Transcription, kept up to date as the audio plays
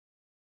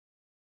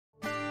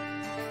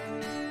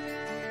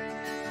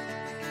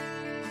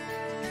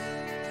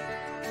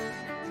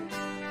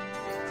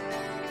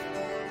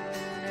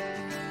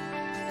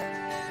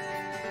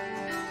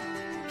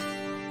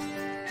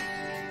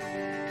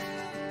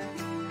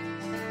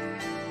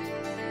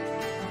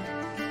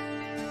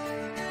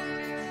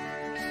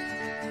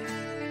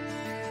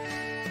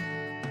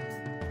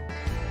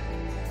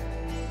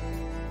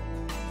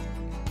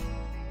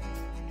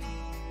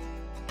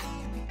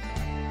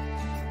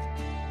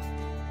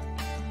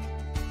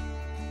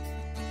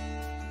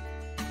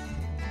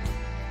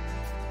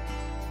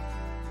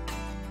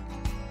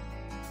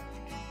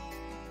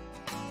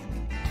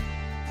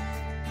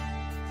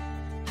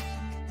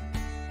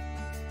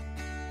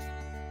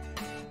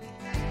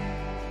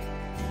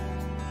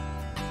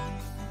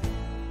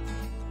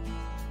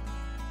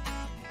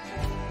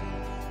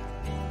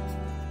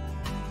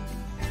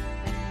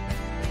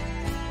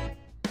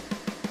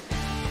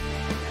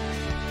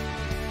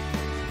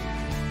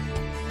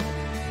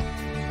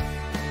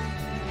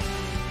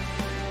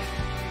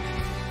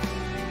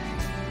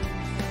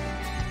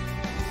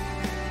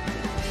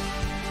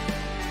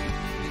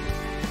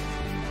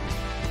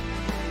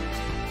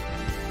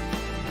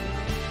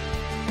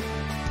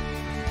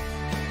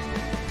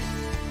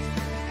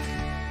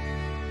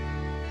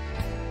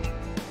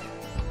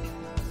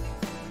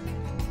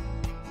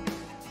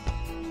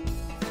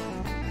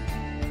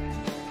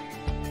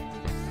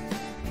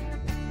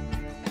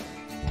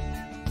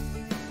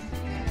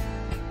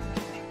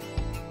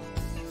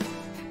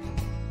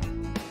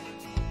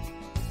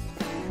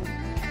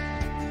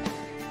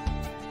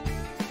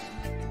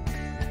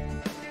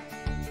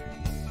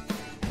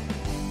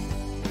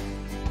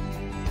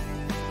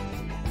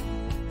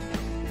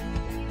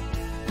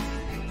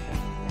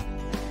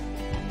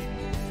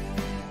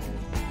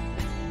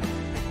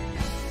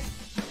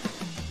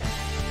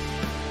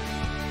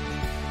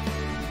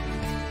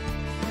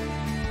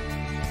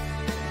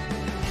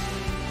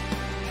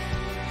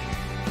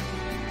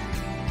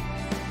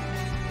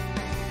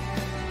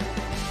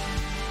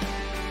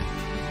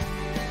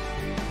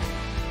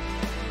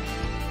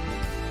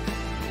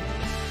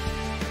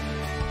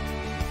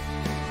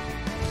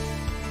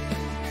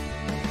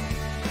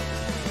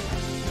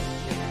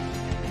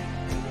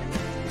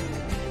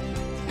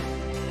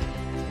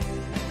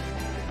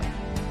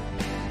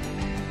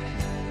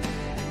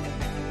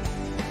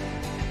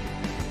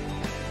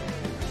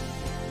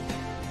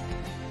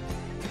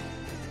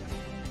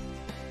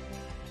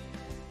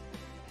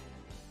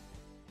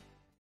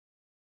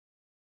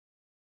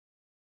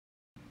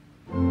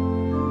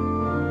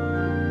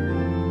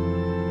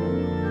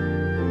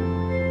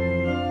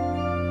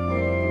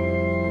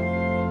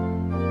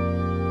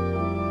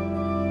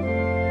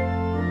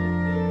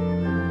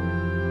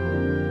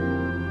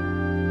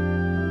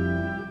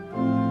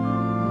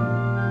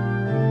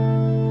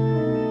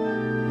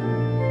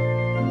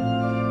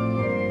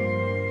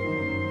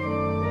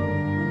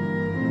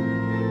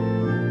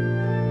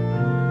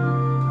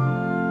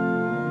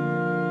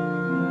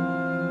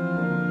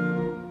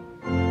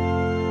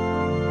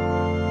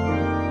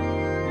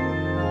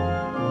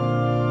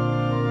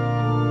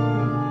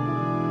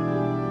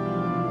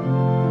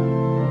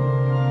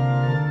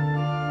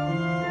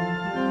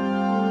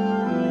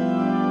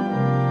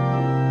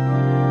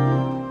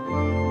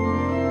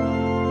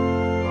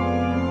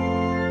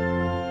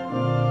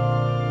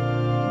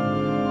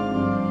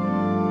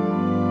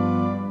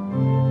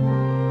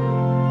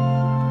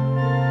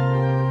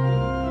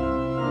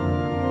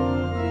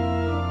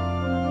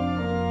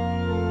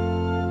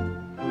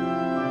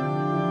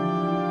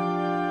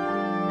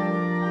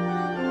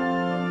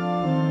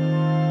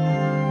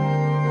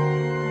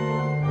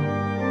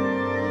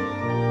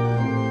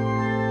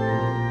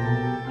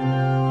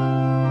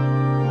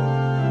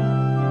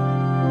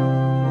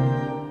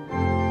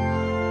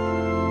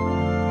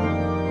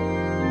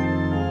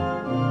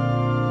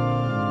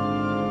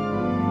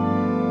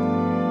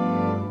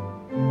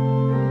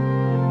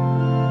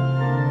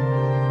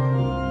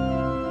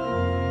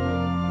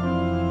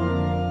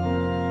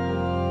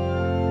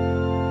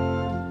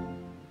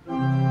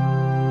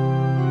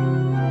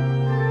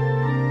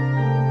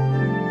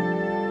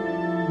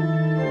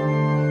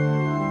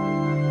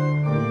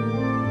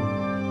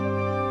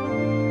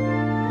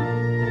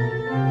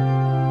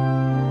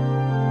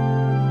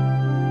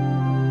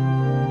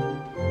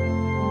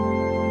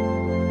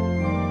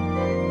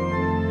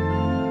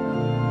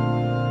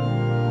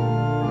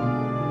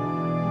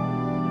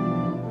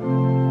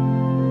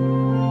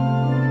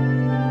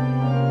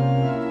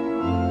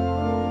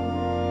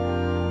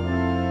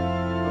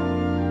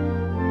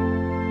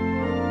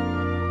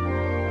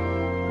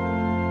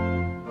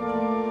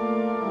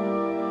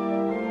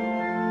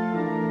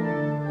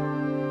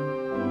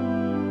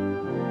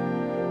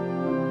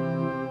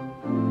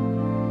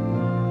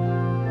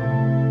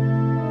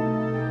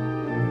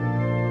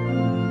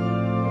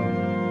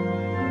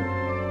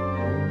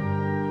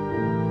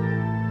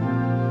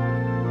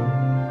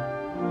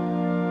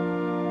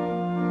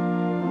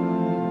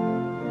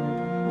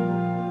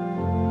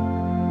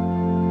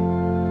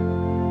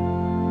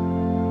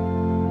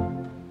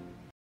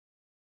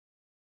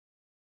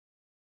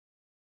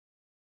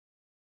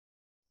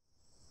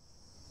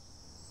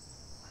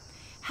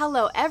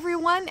Hello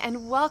everyone,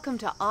 and welcome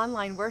to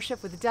Online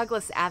Worship with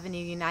Douglas Avenue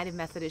United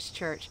Methodist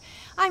Church.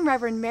 I'm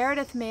Reverend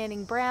Meredith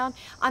Manning Brown,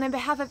 and on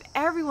behalf of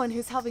everyone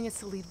who's helping us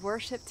to lead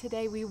worship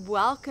today, we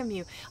welcome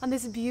you on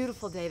this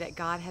beautiful day that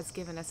God has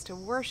given us to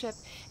worship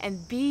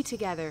and be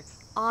together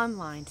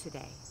online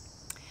today.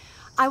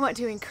 I want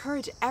to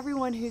encourage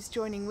everyone who's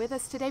joining with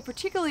us today,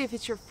 particularly if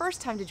it's your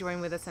first time to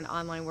join with us in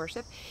online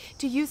worship,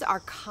 to use our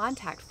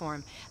contact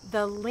form.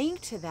 The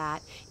link to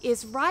that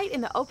is right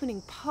in the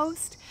opening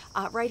post,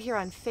 right here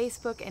on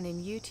Facebook and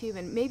in YouTube,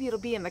 and maybe it'll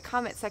be in the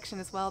comment section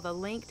as well, the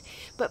link.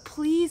 But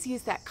please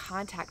use that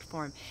contact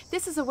form.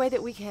 This is a way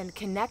that we can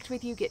connect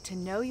with you, get to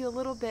know you a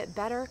little bit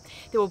better,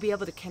 that we'll be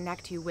able to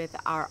connect you with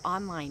our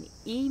online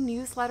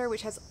e-newsletter,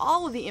 which has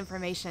all of the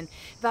information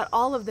about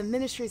all of the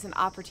ministries and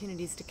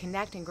opportunities to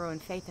connect and grow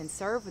in faith and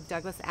serve with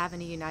Douglas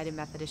Avenue United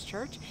Methodist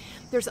Church.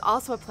 There's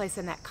also a place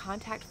in that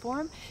contact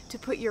form to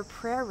put your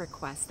prayer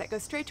requests that go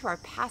straight to our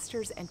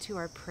pastors and to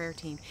our prayer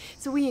team.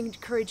 So we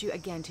encourage you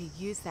again to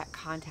use that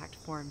contact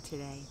form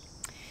today.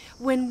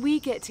 When we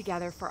get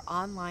together for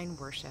online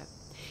worship,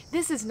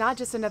 this is not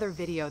just another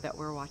video that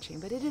we're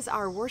watching, but it is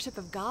our worship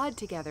of God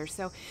together.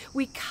 So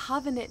we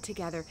covenant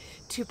together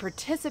to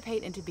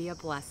participate and to be a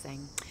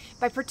blessing.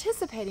 By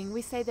participating,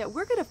 we say that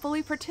we're going to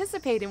fully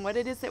participate in what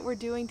it is that we're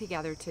doing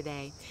together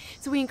today.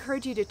 So we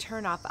encourage you to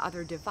turn off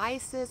other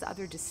devices,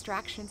 other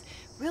distractions,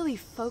 really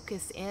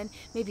focus in,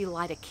 maybe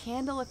light a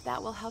candle if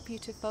that will help you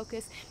to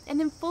focus, and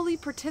then fully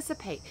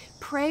participate.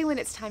 Pray when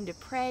it's time to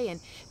pray, and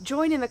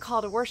join in the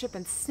call to worship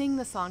and sing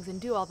the songs and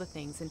do all the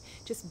things, and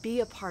just be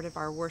a part of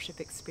our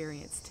worship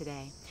experience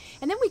today.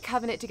 And then we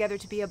covenant together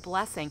to be a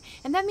blessing,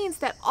 and that means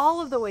that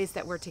all of the ways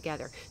that we're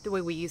together, the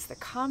way we use the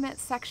comment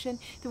section,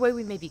 the way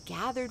we may be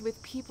gathered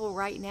with people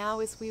right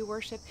now as we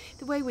worship,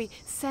 the way we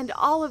send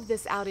all of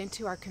this out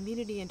into our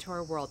community, into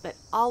our world, that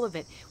all of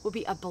it will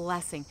be a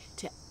blessing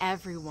to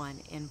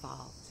everyone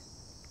involved.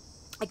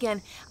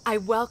 Again, I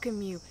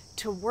welcome you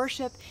to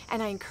worship,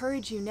 and I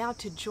encourage you now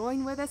to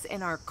join with us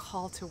in our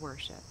call to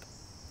worship.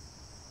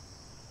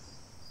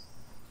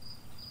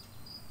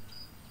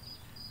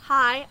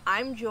 Hi,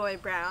 I'm Joy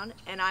Brown,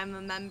 and I'm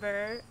a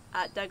member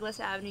at Douglas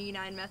Avenue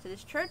United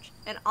Methodist Church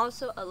and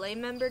also a lay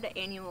member to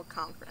Annual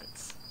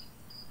Conference.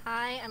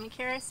 Hi, I'm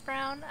Karis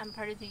Brown. I'm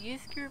part of the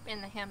youth group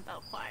in the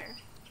Handbell Choir.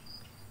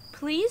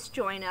 Please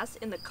join us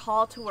in the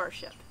call to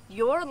worship.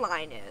 Your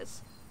line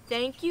is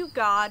Thank you,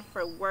 God,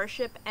 for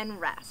worship and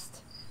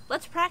rest.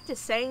 Let's practice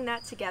saying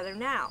that together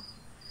now.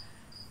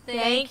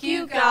 Thank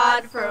you,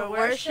 God, for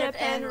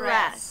worship and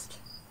rest.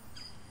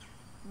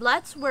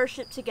 Let's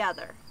worship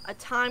together, a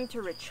time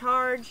to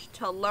recharge,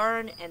 to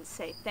learn, and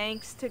say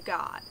thanks to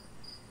God.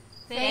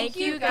 Thank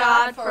you,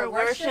 God, for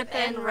worship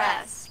and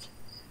rest.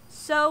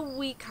 So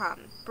we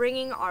come,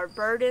 bringing our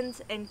burdens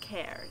and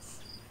cares.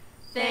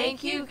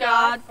 Thank you,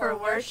 God, for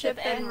worship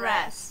and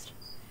rest.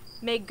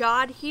 May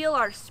God heal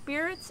our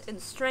spirits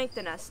and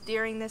strengthen us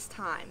during this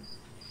time.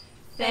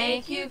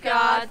 Thank you,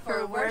 God,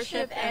 for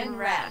worship and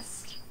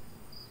rest.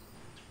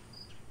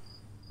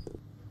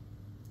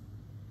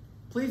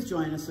 Please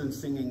join us in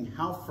singing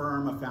How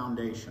Firm a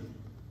Foundation.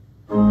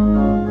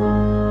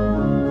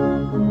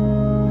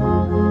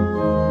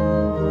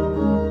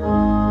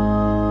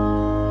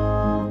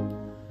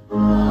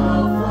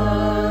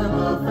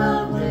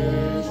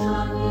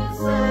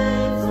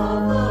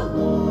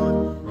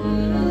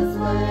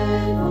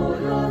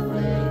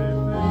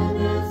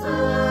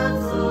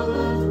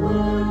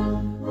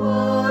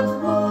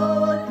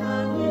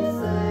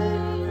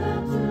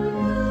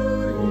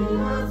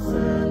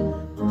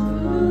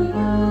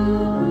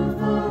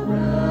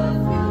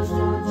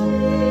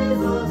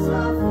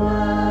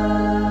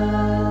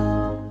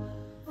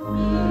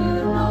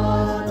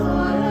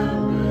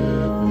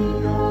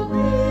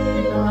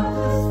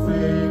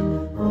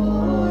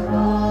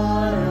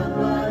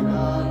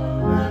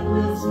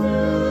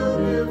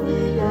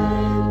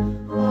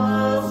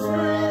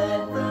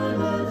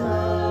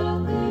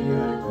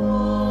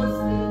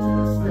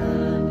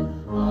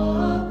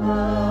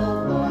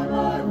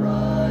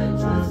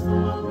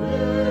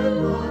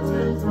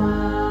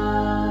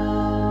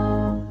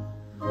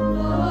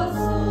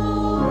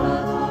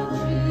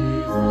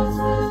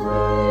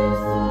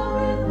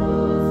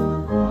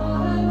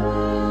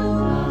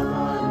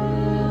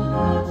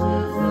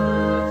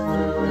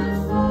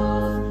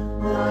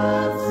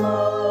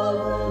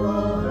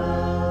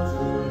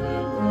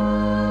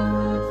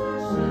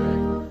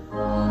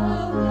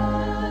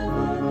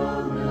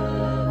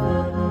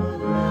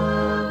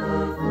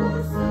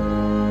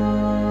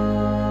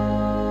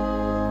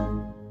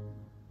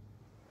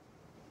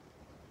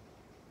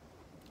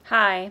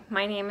 Hi,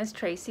 my name is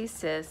Tracy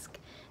Sisk,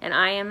 and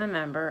I am a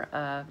member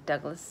of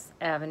Douglas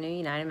Avenue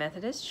United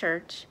Methodist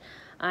Church.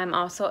 I'm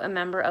also a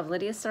member of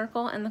Lydia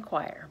Circle and the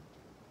choir.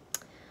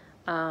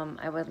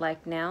 I would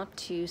like now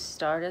to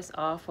start us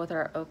off with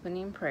our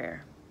opening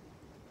prayer.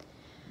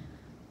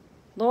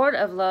 Lord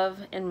of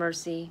love and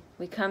mercy,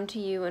 we come to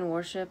you in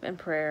worship and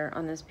prayer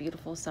on this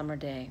beautiful summer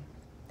day.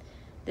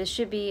 This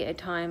should be a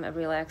time of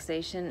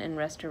relaxation and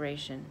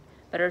restoration,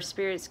 but our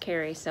spirits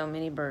carry so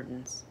many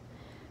burdens.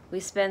 We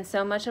spend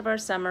so much of our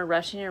summer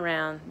rushing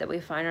around that we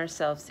find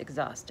ourselves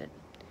exhausted.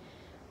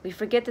 We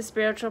forget the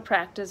spiritual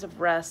practice of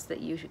rest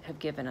that you have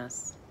given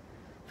us.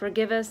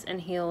 Forgive us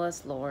and heal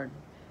us, Lord.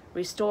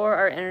 Restore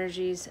our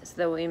energies so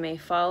that we may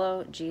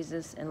follow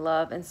Jesus in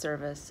love and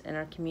service in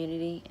our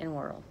community and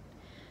world.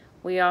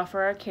 We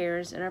offer our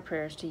cares and our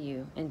prayers to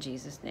you in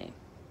Jesus' name.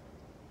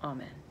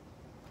 Amen.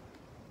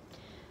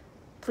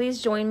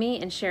 Please join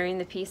me in sharing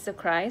the peace of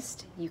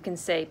Christ. You can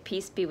say,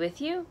 "Peace be with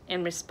you,"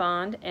 and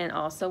respond, "and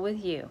also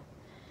with you."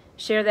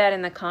 Share that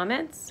in the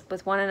comments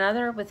with one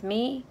another, with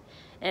me,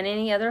 and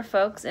any other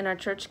folks in our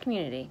church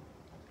community.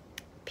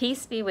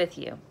 Peace be with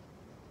you.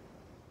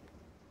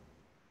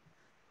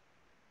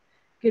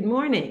 Good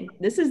morning.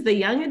 This is the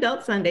Young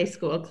Adult Sunday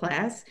School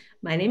class.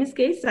 My name is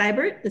Gay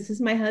Seibert. This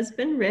is my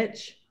husband,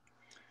 Rich.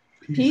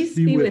 Peace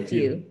be with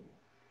you.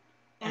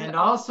 And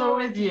also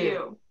with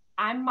you.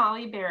 I'm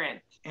Molly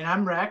Barrett. And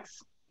I'm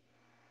Rex.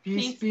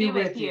 Peace be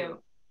with you.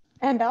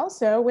 And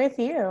also with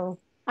you.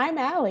 I'm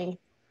Allie.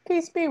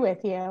 Peace be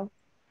with you.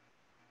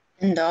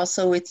 And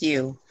also with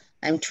you.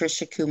 I'm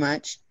Trisha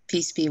Kumach.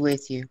 Peace be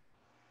with you.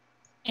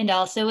 And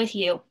also with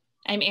you.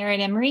 I'm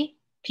Erin Emery.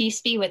 Peace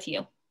be with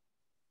you.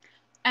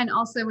 And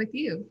also with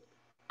you.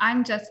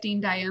 I'm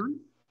Justine Dione.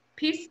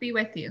 Peace be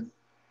with you.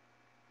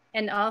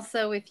 And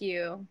also with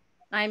you.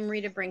 I'm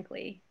Rita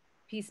Brinkley.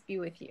 Peace be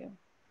with you.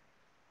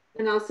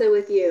 And also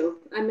with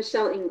you. I'm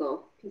Michelle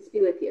Engel. Peace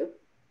be with you.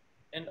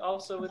 And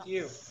also with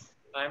you.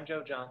 I'm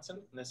Joe Johnson,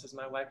 and this is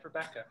my wife,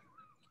 Rebecca.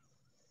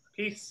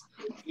 Peace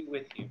be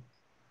with you.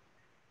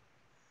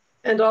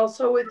 And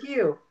also with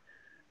you.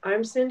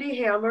 I'm Cindy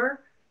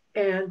Hammer,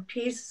 and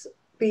peace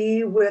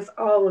be with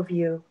all of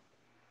you.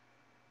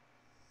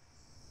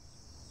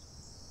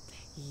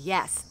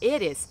 Yes,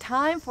 it is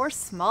time for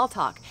small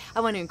talk. I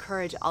want to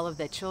encourage all of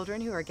the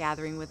children who are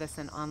gathering with us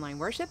in online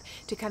worship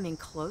to come in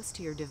close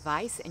to your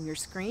device and your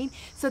screen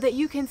so that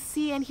you can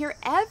see and hear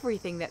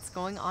everything that's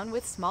going on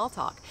with Small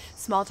Talk.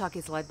 Small Talk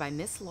is led by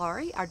Miss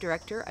Laurie, our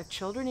Director of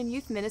Children and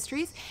Youth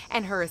Ministries,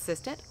 and her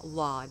assistant,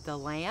 Laud the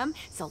Lamb.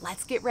 So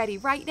let's get ready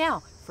right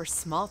now for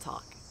Small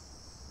Talk.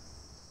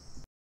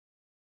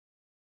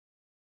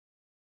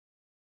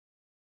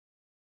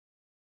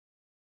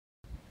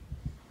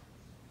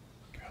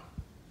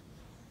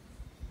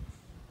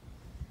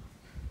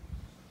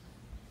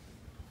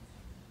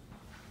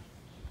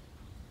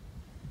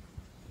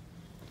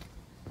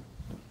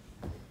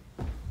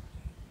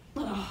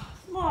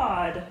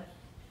 God.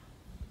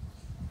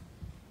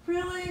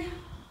 Really?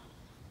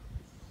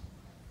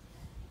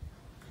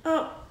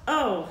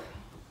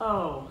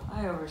 Oh,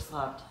 I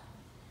overslept.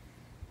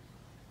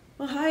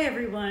 Well, hi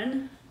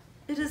everyone.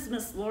 It is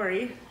Miss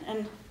Lori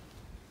and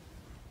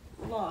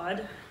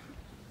Laud.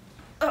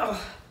 I'm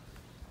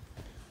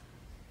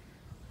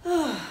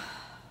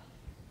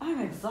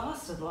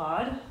exhausted,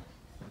 Laud.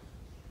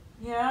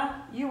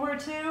 Yeah, you were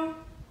too?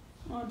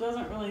 Well, it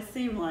doesn't really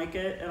seem like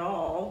it at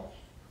all.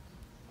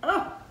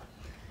 Oh,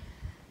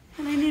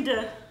 and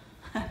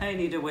I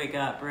need to wake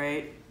up,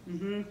 right?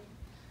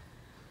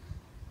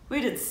 We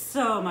did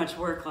so much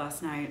work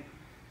last night,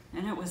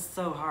 and it was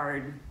so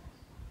hard.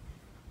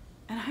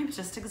 And I'm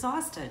just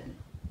exhausted.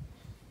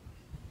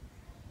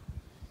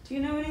 Do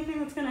you know anything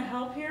that's gonna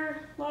help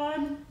here,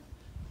 Laud?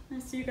 I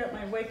see you got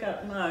my wake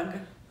up mug.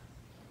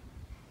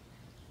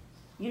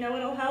 You know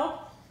what'll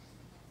help?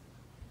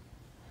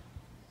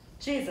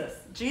 Jesus.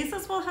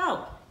 Jesus will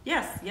help.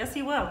 Yes,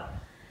 he will.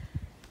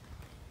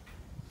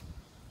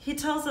 He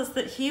tells us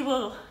that he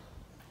will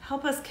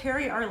help us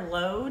carry our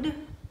load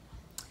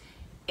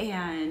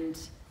and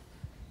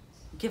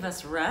give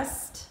us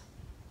rest,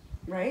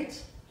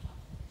 right?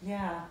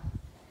 Yeah.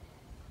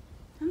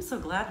 I'm so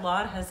glad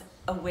Laud has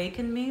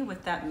awakened me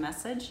with that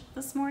message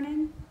this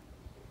morning.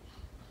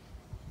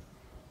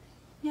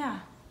 Yeah,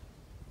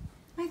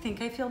 I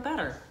think I feel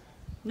better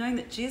knowing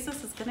that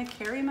Jesus is going to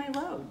carry my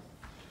load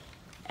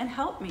and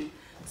help me.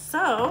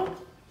 So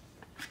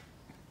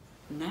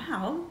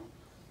now,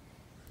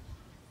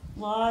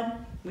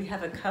 Laud, we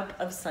have a cup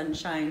of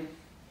sunshine.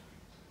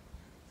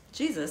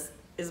 Jesus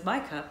is my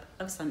cup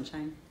of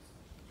sunshine.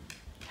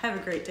 Have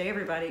a great day,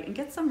 everybody, and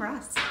get some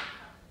rest.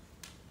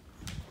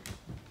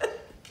 All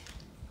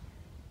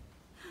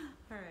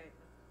right.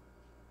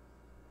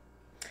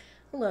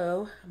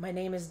 Hello, my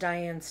name is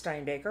Diane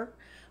Steinbaker.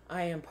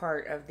 I am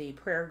part of the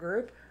prayer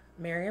group,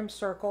 Miriam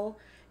Circle,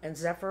 and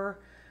Zephyr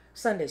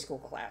Sunday School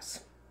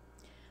class.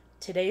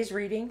 Today's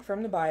reading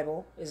from the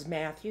Bible is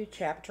Matthew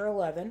chapter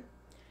 11,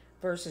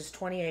 verses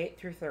 28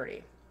 through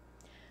 30.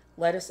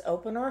 Let us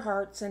open our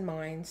hearts and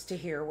minds to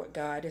hear what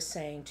God is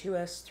saying to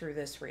us through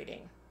this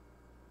reading.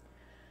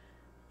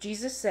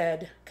 Jesus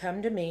said,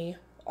 "Come to me,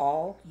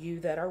 all you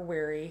that are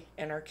weary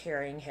and are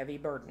carrying heavy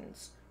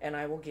burdens, and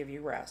I will give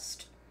you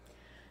rest.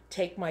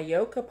 Take my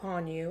yoke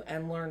upon you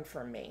and learn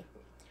from me,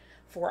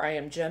 for I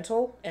am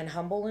gentle and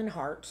humble in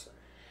heart,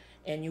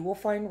 and you will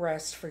find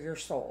rest for your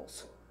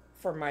souls.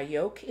 For my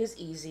yoke is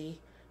easy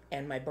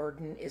and my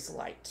burden is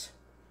light."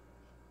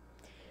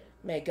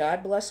 May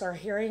God bless our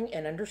hearing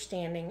and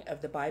understanding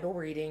of the Bible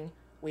reading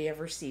we have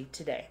received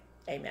today.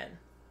 Amen.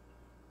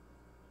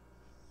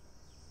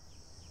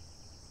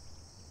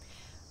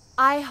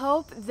 I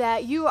hope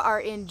that you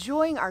are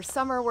enjoying our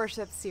summer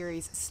worship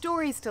series,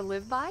 Stories to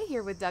Live By,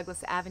 here with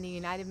Douglas Avenue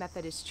United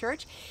Methodist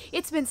Church.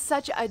 It's been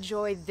such a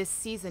joy this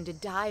season to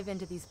dive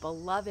into these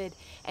beloved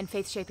and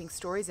faith-shaping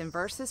stories and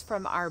verses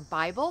from our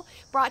Bible,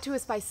 brought to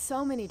us by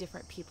so many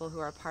different people who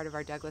are part of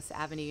our Douglas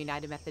Avenue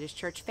United Methodist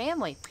Church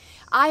family.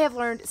 I have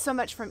learned so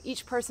much from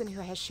each person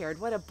who has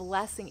shared. What a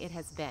blessing it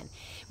has been.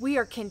 We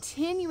are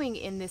continuing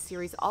in this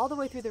series all the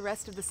way through the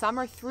rest of the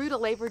summer, through to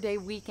Labor Day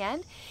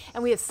weekend,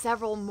 and we have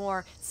several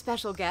more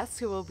special guests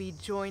who will be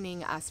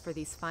joining us for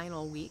these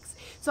final weeks.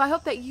 So I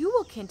hope that you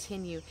will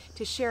continue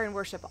to share in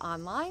worship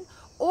online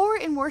or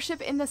in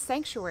worship in the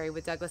sanctuary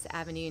with Douglas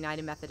Avenue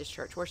United Methodist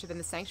Church. Worship in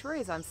the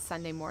sanctuary is on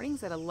Sunday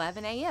mornings at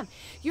 11 a.m.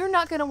 You're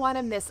not going to want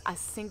to miss a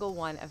single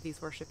one of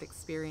these worship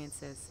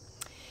experiences.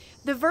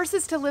 The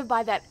verses to live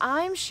by that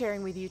I'm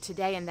sharing with you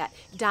today and that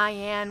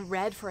Diane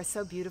read for us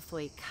so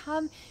beautifully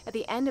come at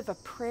the end of a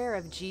prayer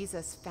of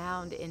Jesus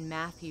found in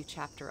Matthew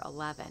chapter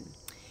 11.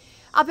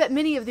 I'll bet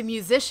many of the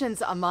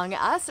musicians among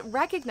us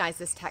recognize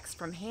this text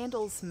from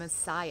Handel's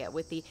Messiah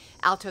with the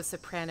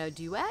alto-soprano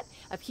duet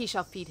of He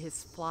Shall Feed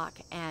His Flock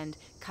and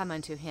Come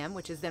Unto Him,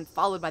 which is then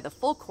followed by the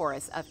full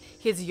chorus of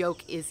His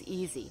Yoke is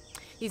Easy.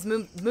 These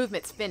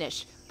movements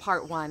finish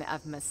part one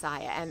of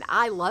Messiah, and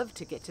I love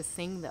to get to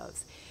sing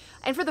those.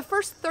 And for the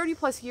first 30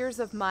 plus years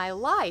of my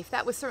life,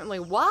 that was certainly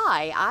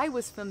why I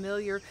was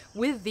familiar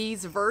with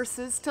these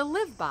verses to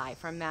live by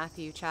from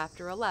Matthew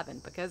chapter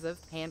 11, because of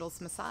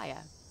Handel's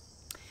Messiah.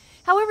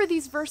 However,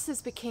 these verses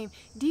became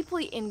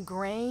deeply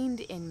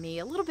ingrained in me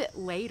a little bit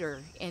later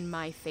in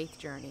my faith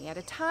journey, at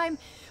a time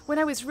when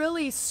I was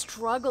really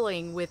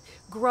struggling with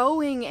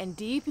growing and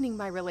deepening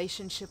my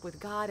relationship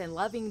with God and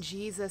loving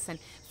Jesus and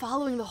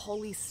following the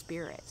Holy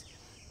Spirit.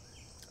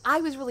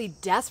 I was really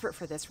desperate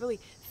for this,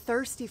 really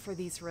thirsty for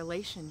these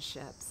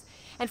relationships.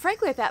 And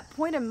frankly, at that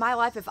point in my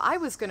life, if I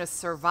was going to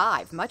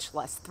survive, much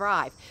less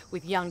thrive,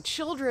 with young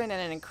children and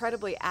an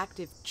incredibly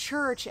active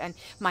church and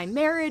my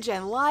marriage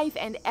and life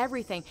and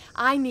everything,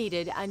 I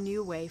needed a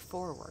new way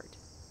forward.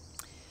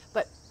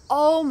 But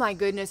oh my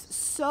goodness,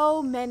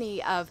 so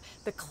many of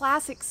the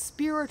classic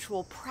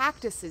spiritual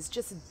practices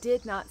just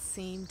did not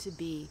seem to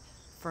be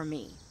for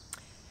me.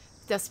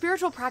 The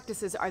spiritual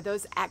practices are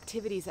those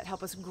activities that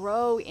help us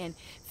grow in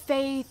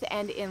faith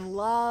and in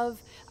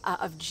love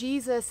of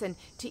Jesus, and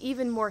to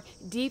even more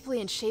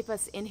deeply and shape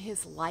us in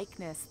his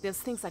likeness. Those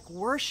things like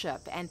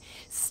worship and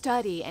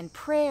study and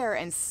prayer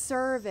and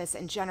service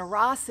and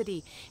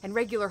generosity and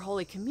regular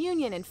Holy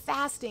Communion and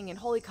fasting and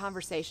holy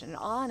conversation and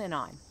on and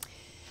on.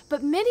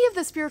 But many of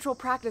the spiritual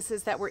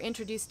practices that were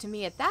introduced to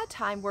me at that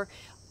time were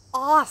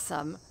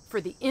awesome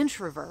for the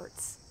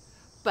introverts,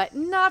 but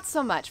not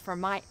so much for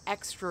my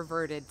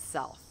extroverted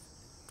self.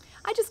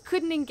 I just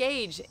couldn't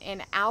engage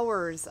in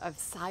hours of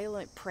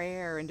silent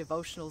prayer and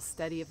devotional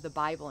study of the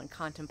Bible and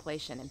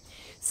contemplation. And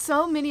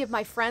so many of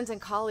my friends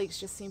and colleagues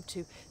just seemed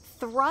to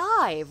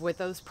thrive with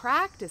those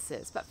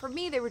practices. But for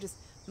me, they were just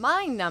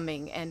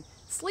mind-numbing and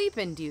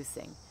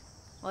sleep-inducing.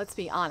 Let's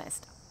be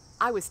honest,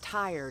 I was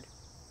tired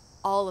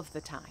all of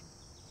the time.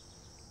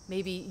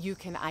 Maybe you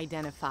can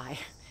identify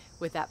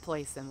with that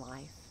place in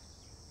life.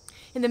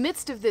 In the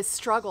midst of this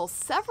struggle,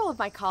 several of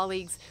my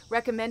colleagues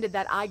recommended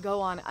that I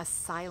go on a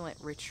silent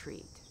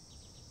retreat.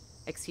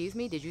 Excuse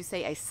me, did you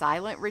say a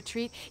silent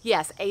retreat?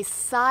 Yes, a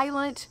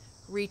silent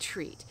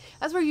retreat.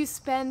 That's where you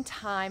spend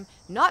time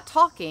not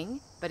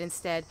talking, but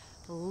instead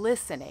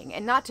listening,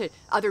 and not to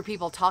other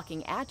people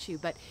talking at you,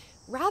 but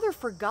rather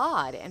for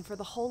God and for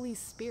the Holy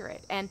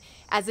Spirit. And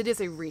as it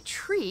is a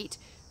retreat,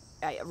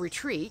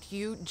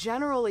 you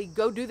generally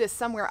go do this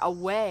somewhere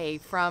away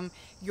from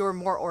your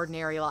more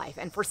ordinary life,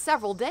 and for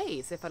several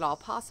days, if at all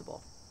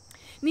possible.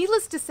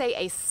 Needless to say,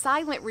 a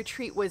silent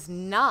retreat was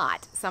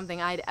not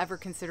something I had ever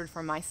considered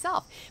for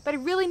myself, but I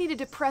really needed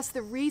to press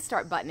the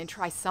restart button and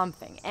try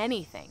something,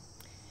 anything.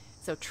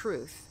 So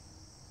truth,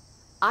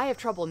 I have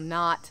trouble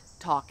not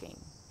talking,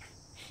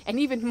 and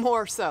even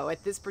more so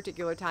at this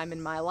particular time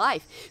in my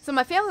life. So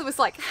my family was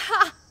like,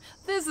 ha!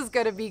 This is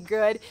going to be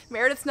good.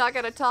 Meredith's not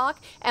going to talk.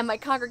 And my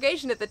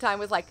congregation at the time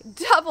was like,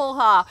 double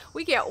ha!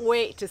 We can't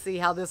wait to see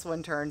how this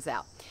one turns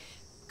out.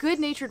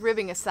 Good-natured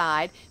ribbing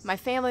aside, my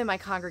family and my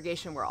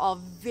congregation were all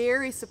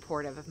very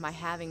supportive of my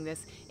having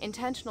this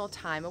intentional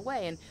time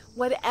away and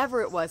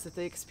whatever it was that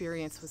the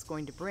experience was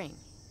going to bring.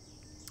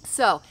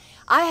 So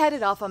I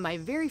headed off on my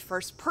very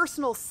first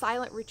personal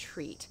silent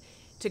retreat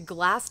to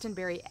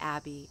Glastonbury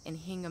Abbey in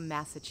Hingham,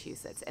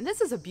 Massachusetts. And this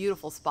is a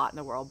beautiful spot in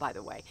the world, by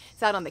the way.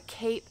 It's out on the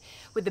Cape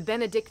with the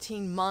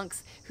Benedictine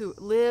monks who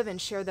live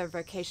and share their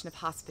vocation of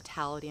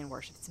hospitality and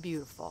worship. It's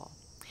beautiful.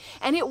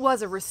 And it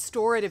was a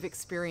restorative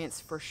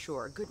experience for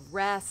sure. Good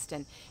rest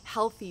and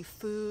healthy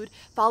food,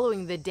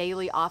 following the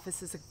daily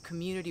offices of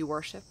community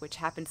worship, which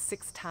happened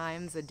 6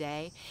 times a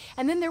day.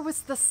 And then there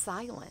was the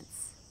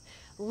silence.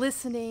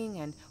 Listening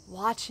and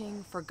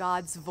watching for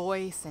God's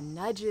voice and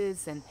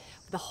nudges and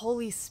the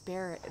Holy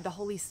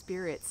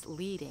Spirit's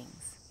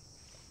leadings.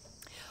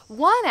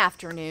 One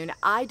afternoon,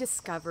 I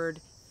discovered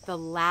the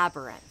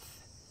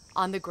labyrinth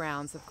on the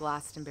grounds of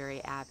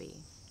Glastonbury Abbey.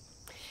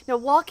 Now,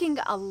 walking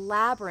a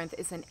labyrinth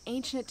is an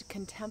ancient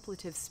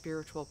contemplative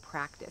spiritual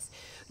practice.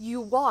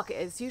 You walk,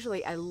 it's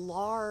usually a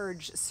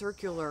large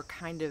circular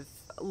kind of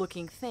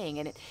looking thing,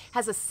 and it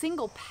has a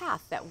single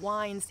path that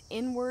winds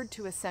inward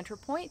to a center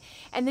point,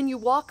 and then you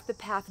walk the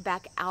path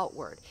back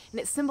outward, and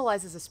it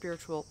symbolizes a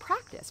spiritual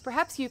practice.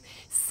 Perhaps you've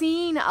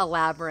seen a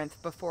labyrinth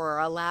before, or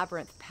a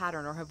labyrinth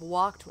pattern, or have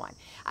walked one.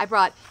 I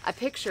brought a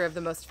picture of the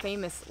most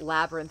famous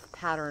labyrinth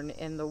pattern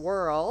in the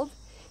world.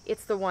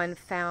 It's the one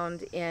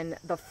found in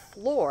the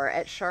floor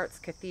at Chartres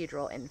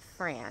Cathedral in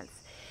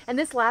France. And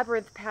this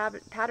labyrinth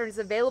pattern is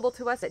available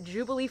to us at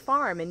Jubilee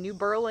Farm in New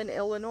Berlin,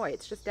 Illinois.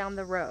 It's just down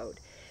the road.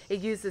 It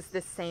uses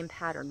this same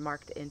pattern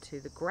marked into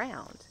the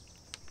ground.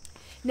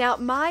 Now,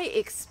 my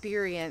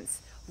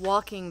experience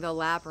walking the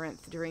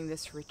labyrinth during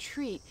this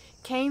retreat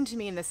came to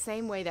me in the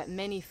same way that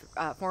many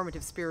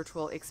formative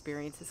spiritual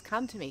experiences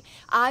come to me.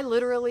 I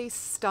literally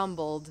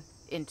stumbled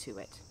into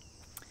it.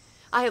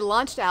 I had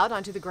launched out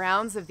onto the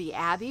grounds of the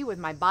Abbey with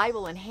my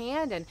Bible in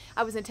hand, and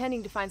I was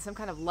intending to find some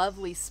kind of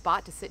lovely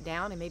spot to sit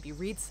down and maybe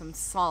read some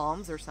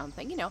Psalms or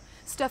something, you know,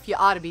 stuff you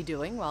ought to be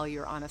doing while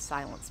you're on a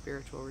silent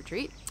spiritual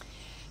retreat.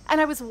 And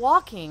I was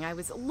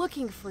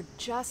looking for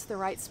just the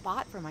right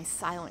spot for my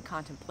silent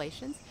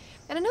contemplations,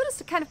 and I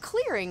noticed a kind of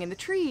clearing in the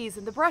trees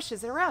and the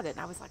brushes around it, and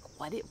I was like,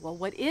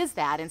 what is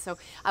that? And so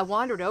I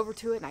wandered over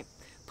to it, and I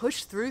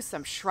pushed through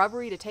some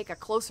shrubbery to take a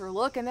closer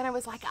look, and then I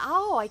was like,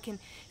 oh, I can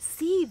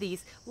see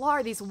these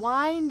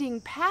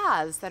winding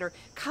paths that are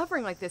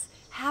covering like this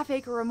half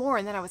acre or more,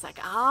 and then I was like,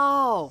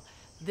 oh,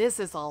 this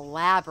is a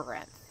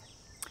labyrinth.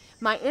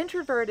 My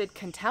introverted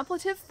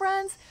contemplative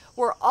friends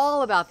were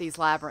all about these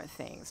labyrinth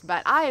things,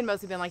 but I had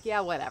mostly been like,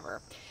 yeah,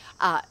 whatever.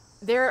 But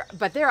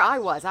there I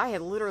was. I had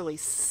literally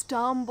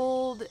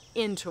stumbled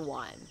into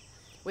one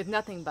with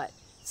nothing but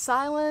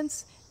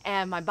silence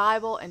and my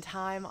Bible and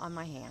time on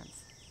my hands.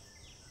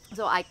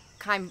 So I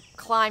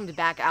climbed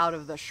back out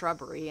of the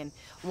shrubbery and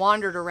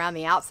wandered around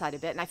the outside a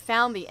bit, and I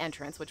found the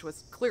entrance, which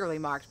was clearly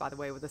marked, by the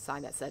way, with a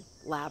sign that said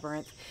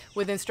labyrinth,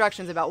 with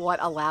instructions about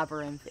what a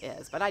labyrinth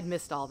is. But I'd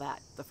missed all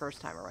that the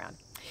first time around.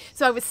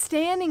 So I was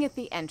standing at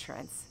the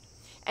entrance,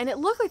 and it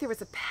looked like there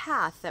was a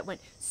path that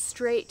went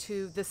straight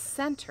to the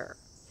center.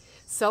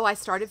 So I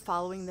started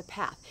following the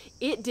path.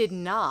 It did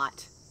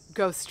not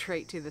go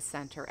straight to the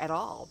center at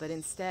all, but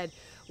instead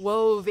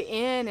wove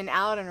in and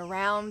out and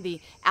around the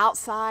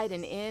outside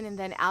and in and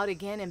then out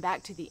again and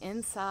back to the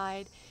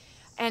inside.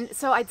 And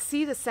so I'd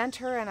see the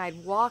center and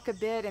I'd walk a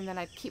bit and then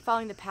I'd keep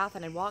following the path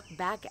and I'd walk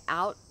back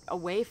out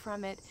away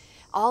from it,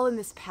 all in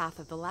this path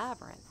of the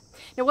labyrinth.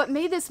 Now, what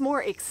made this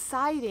more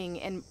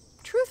exciting and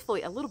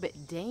truthfully a little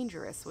bit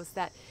dangerous was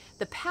that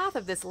the path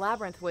of this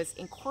labyrinth was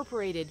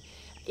incorporated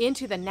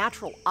into the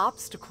natural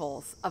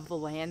obstacles of the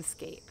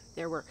landscape.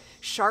 There were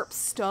sharp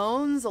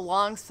stones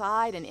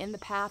alongside and in the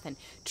path, and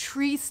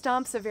tree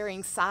stumps of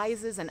varying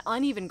sizes, and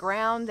uneven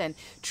ground, and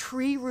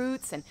tree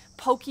roots, and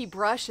pokey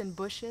brush and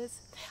bushes.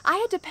 I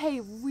had to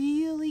pay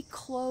really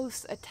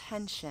close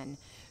attention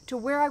to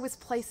where I was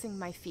placing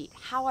my feet,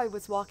 how I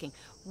was walking,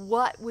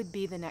 what would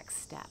be the next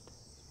step.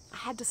 I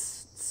had to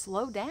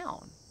slow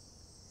down.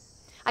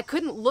 I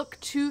couldn't look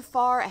too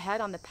far ahead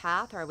on the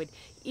path, or I would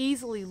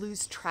easily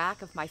lose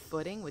track of my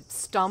footing, would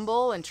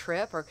stumble and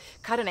trip, or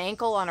cut an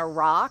ankle on a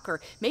rock,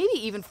 or maybe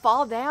even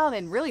fall down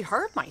and really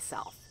hurt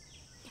myself.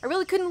 I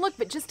really couldn't look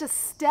but just a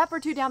step or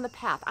two down the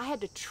path. I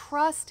had to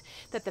trust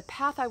that the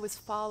path I was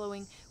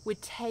following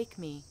would take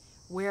me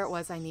where it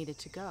was I needed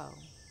to go.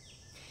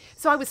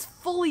 So I was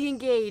fully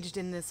engaged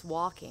in this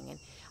walking, and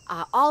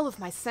all of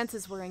my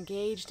senses were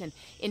engaged, and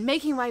in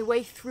making my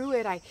way through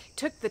it, I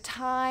took the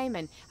time,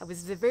 and I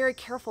was the very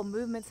careful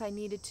movements I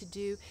needed to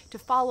do to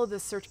follow the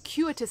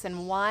circuitous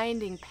and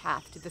winding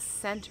path to the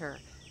center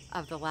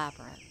of the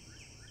labyrinth.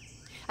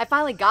 I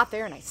finally got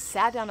there, and I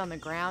sat down on the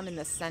ground in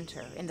the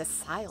center, in the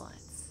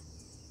silence,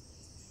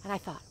 and I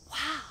thought,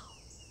 wow,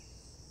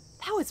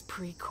 that was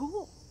pretty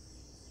cool.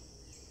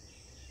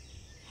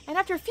 And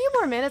after a few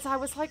more minutes, I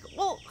was like,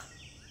 well,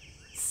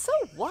 so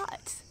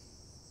what?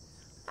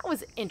 That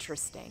was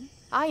interesting.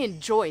 I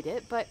enjoyed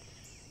it, but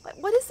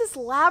what does this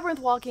labyrinth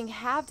walking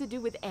have to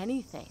do with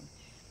anything?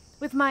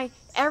 With my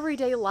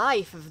everyday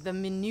life, of the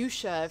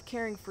minutiae of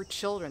caring for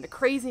children, the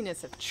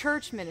craziness of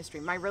church ministry,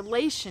 my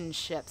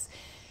relationships.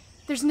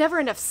 There's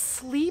never enough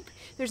sleep.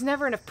 There's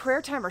never enough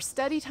prayer time or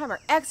study time or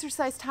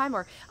exercise time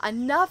or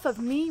enough of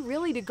me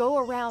really to go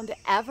around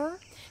ever.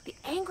 The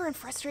anger and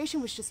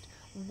frustration was just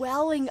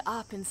welling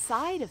up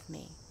inside of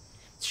me.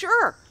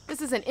 Sure,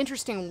 this is an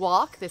interesting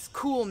walk, this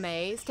cool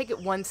maze. Take it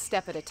one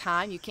step at a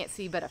time. You can't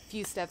see but a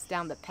few steps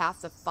down the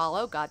path to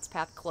follow, God's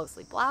path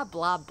closely, blah,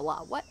 blah, blah,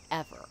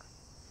 whatever.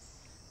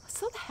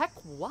 So the heck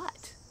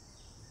what?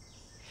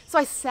 So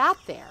I sat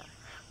there,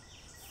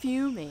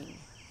 fuming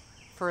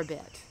for a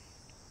bit.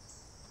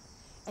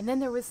 And then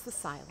there was the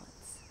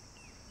silence,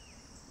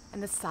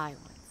 and the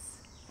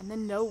silence, and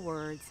then no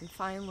words, and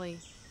finally,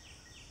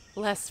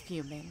 less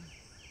fuming.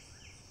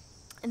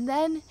 And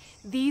then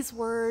these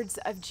words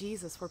of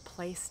Jesus were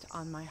placed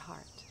on my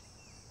heart.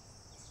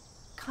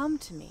 Come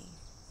to me,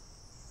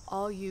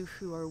 all you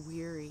who are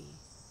weary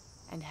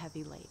and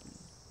heavy laden.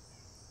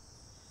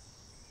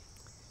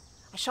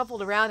 I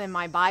shuffled around in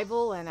my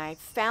Bible and I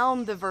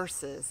found the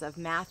verses of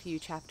Matthew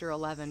chapter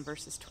 11,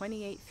 verses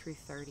 28 through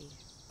 30.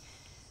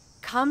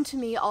 Come to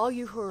me, all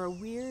you who are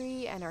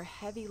weary and are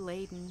heavy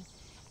laden,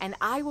 and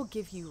I will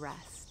give you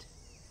rest.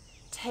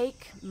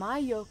 Take my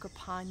yoke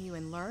upon you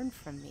and learn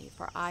from me,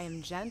 for I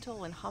am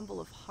gentle and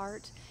humble of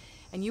heart,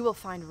 and you will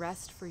find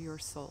rest for your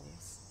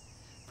souls.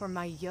 For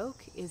my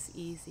yoke is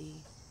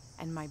easy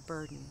and my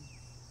burden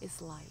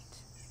is light.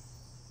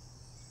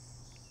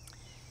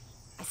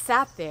 I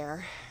sat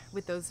there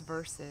with those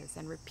verses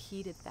and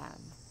repeated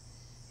them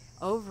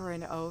over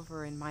and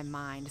over in my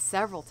mind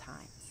several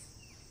times.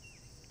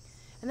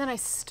 And then I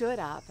stood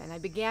up and I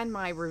began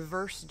my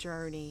reverse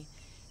journey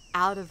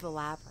out of the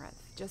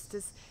labyrinth, just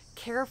as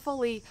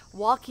carefully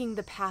walking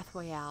the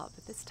pathway out,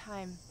 but this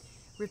time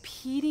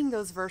repeating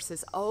those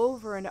verses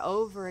over and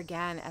over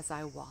again as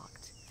I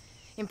walked,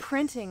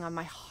 imprinting on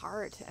my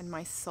heart and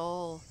my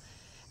soul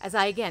as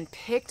I again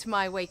picked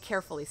my way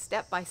carefully,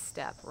 step by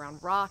step,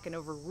 around rock and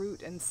over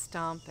root and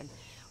stump, and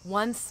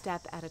one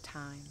step at a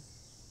time.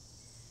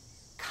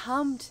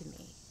 Come to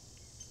me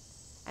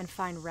and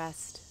find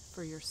rest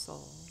for your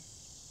soul.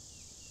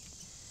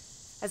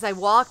 As I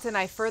walked and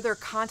I further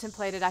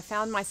contemplated, I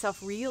found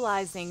myself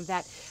realizing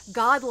that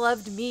God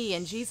loved me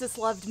and Jesus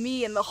loved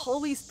me and the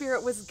Holy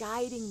Spirit was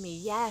guiding me,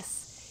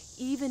 yes,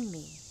 even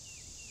me.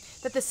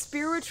 That the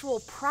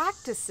spiritual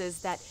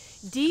practices that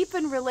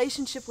deepen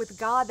relationship with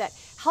God, that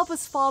help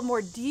us fall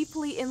more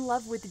deeply in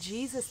love with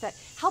Jesus, that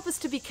help us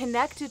to be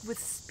connected with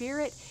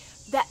Spirit,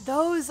 that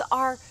those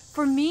are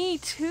for me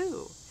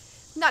too.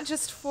 Not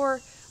just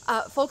for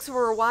folks who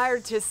are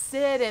wired to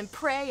sit and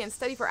pray and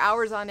study for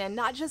hours on end,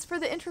 not just for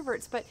the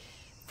introverts, but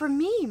for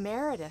me,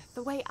 Meredith,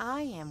 the way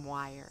I am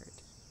wired.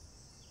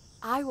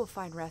 I will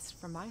find rest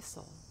for my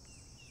soul.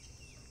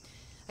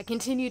 I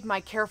continued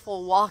my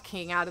careful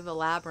walking out of the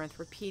labyrinth,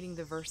 repeating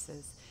the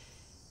verses.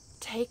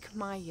 Take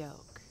my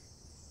yoke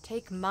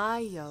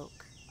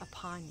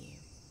upon you.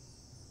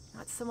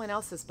 Not someone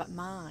else's, but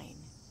mine,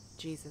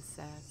 Jesus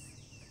says.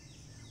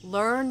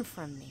 Learn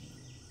from me.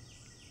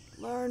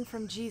 Learn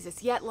from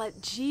Jesus, yet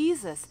let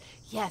Jesus,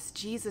 yes,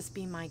 Jesus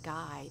be my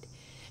guide.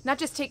 not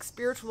just take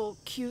spiritual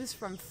cues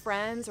from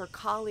friends or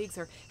colleagues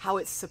or how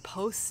it's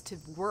supposed to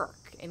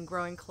work in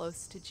growing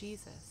close to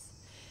Jesus.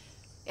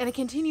 And I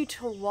continue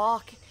to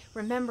walk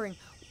remembering,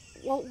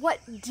 well, what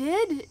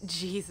did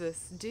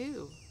Jesus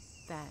do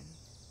then?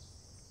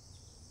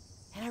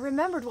 And I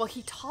remembered, well,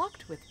 he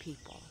talked with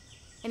people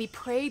and he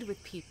prayed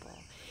with people.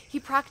 He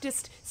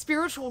practiced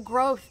spiritual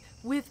growth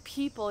with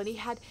people, and he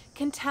had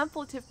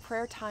contemplative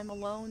prayer time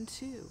alone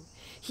too.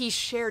 He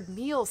shared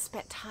meals,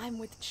 spent time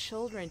with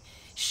children,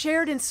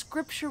 shared in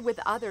scripture with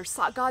others,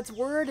 sought God's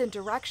word and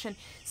direction,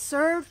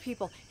 served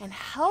people, and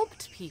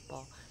helped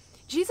people.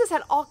 Jesus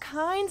had all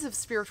kinds of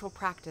spiritual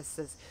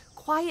practices,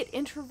 quiet,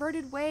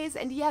 introverted ways,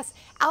 and yes,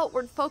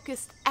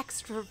 outward-focused,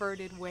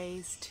 extroverted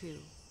ways too.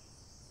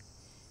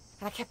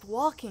 And I kept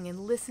walking and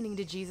listening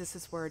to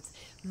Jesus' words.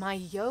 My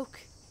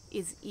yoke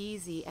is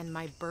easy and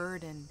my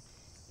burden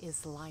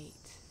is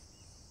light.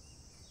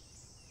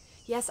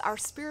 Yes, our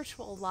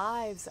spiritual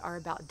lives are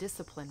about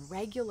discipline,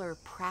 regular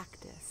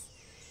practice,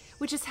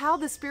 which is how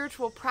the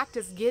spiritual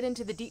practice get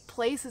into the deep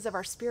places of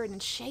our spirit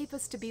and shape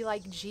us to be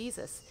like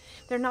Jesus.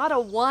 They're not a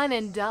one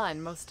and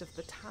done most of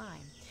the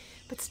time.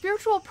 But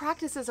spiritual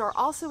practices are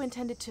also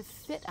intended to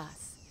fit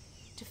us,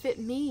 to fit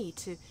me,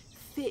 to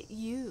fit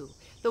you,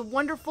 the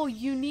wonderful,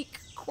 unique,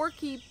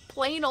 quirky,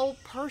 plain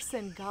old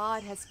person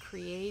God has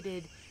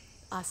created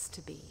us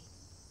to be.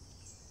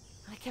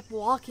 I kept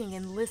walking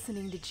and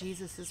listening to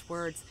Jesus'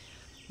 words.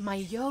 My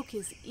yoke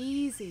is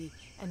easy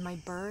and my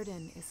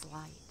burden is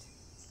light.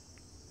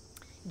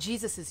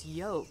 Jesus'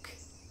 yoke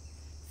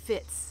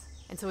fits,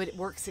 and so it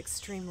works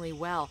extremely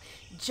well.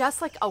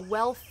 Just like a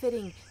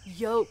well-fitting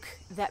yoke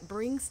that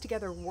brings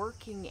together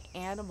working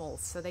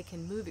animals so they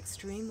can move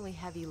extremely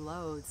heavy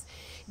loads.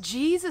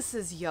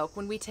 Jesus' yoke,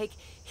 when we take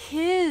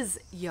his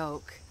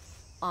yoke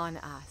on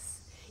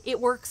us,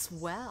 it works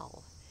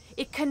well.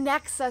 It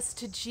connects us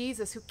to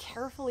Jesus, who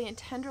carefully and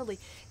tenderly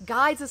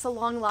guides us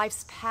along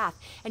life's path.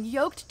 And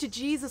yoked to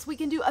Jesus, we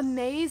can do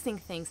amazing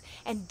things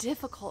and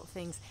difficult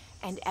things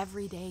and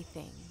everyday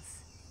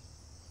things.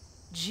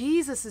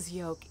 Jesus'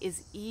 yoke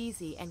is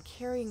easy, and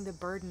carrying the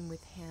burden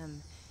with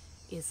him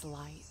is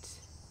light.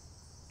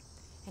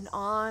 And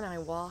on I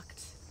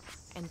walked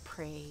and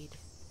prayed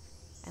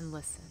and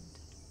listened.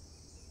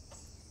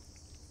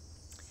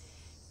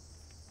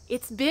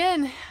 It's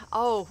been,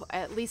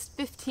 at least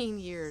 15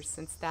 years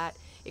since that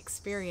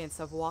experience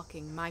of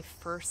walking my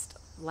first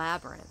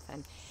labyrinth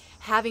and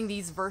having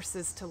these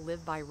verses to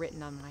live by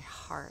written on my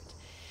heart.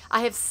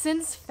 I have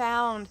since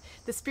found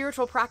the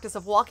spiritual practice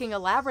of walking a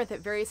labyrinth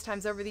at various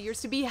times over the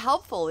years to be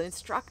helpful and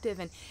instructive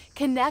and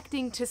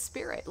connecting to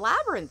spirit.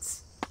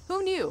 Labyrinths,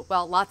 who knew?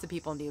 Well, lots of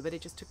people knew, but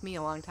it just took me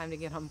a long time to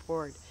get on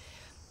board.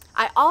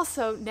 I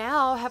also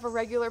now have a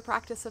regular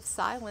practice of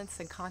silence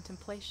and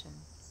contemplation.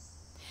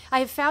 I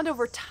have found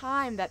over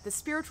time that the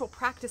spiritual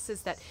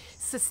practices that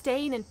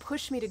sustain and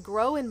push me to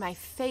grow in my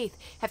faith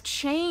have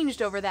changed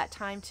over that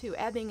time too,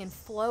 ebbing and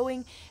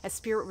flowing as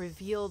Spirit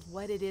revealed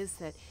what it is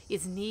that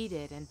is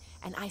needed,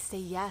 and I say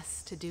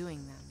yes to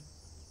doing them.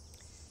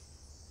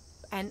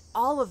 And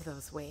all of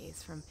those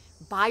ways, from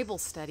Bible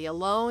study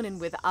alone and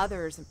with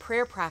others, and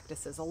prayer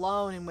practices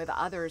alone and with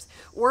others,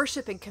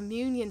 worship and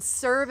communion,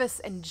 service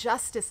and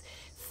justice,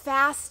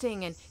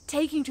 fasting and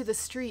taking to the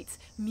streets,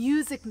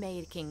 music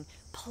making,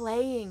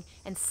 playing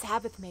and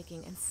Sabbath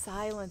making, and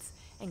silence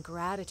and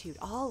gratitude,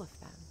 all of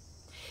them.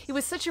 It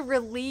was such a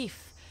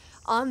relief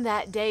on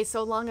that day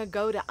so long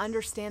ago to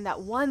understand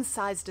that one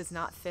size does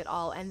not fit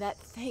all, and that,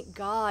 thank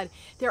God,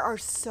 there are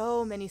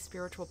so many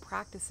spiritual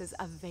practices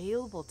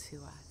available to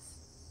us.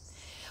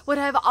 What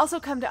I have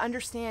also come to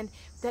understand,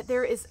 that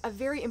there is a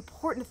very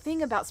important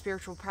thing about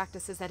spiritual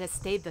practices that has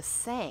stayed the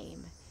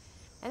same,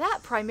 and that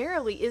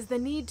primarily is the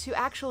need to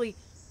actually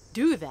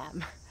do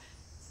them.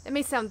 It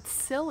may sound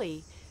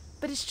silly,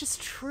 but it's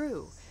just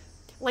true.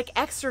 Like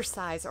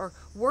exercise or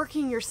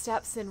working your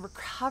steps in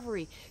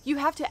recovery, you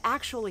have to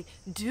actually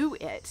do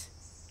it.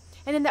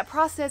 And in that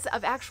process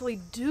of actually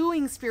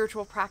doing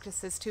spiritual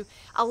practices to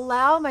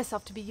allow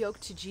myself to be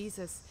yoked to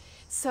Jesus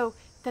so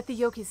that the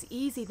yoke is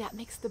easy, that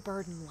makes the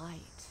burden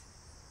light.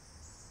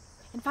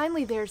 And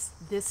finally, there's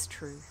this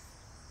truth.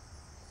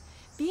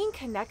 Being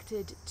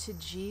connected to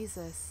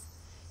Jesus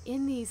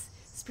in these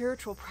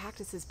spiritual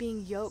practices,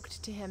 being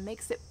yoked to him,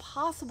 makes it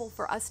possible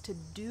for us to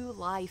do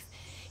life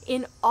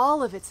in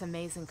all of its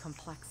amazing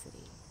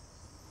complexity.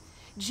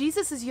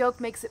 Jesus' yoke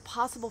makes it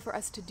possible for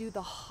us to do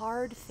the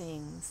hard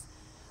things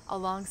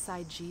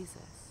alongside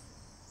Jesus,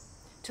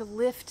 to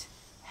lift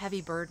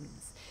heavy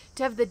burdens,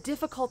 to have the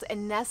difficult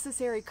and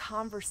necessary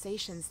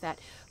conversations that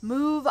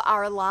move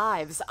our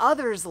lives,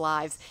 others'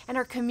 lives, and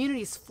our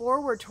communities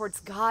forward towards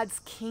God's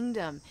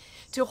kingdom,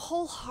 to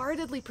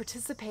wholeheartedly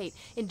participate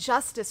in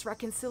justice,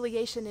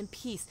 reconciliation, and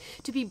peace,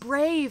 to be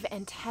brave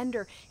and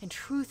tender and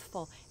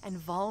truthful and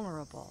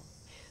vulnerable,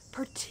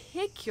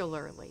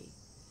 particularly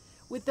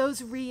with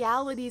those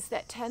realities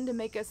that tend to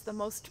make us the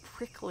most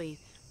prickly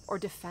or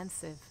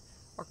defensive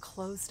or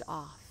closed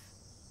off,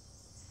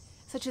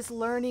 such as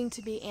learning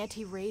to be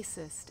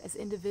anti-racist as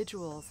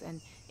individuals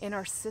and in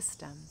our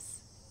systems,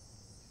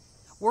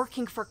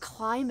 working for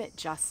climate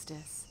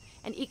justice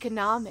and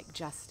economic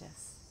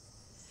justice,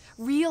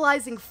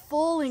 realizing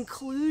full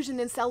inclusion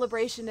and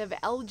celebration of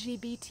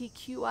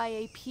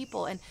LGBTQIA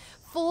people and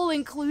full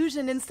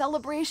inclusion and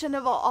celebration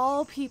of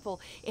all people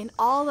in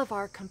all of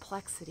our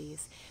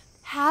complexities.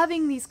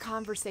 Having these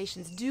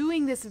conversations,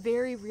 doing this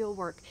very real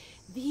work,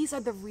 these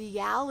are the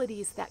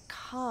realities that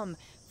come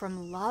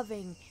from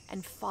loving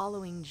and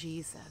following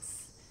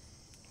Jesus.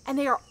 And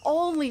they are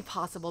only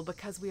possible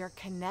because we are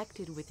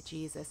connected with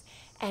Jesus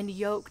and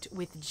yoked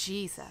with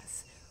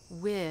Jesus.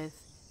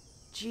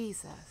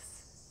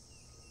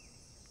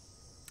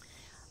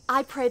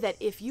 I pray that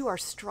if you are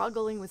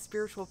struggling with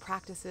spiritual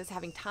practices,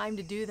 having time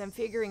to do them,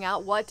 figuring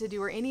out what to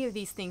do, or any of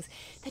these things,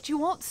 that you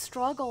won't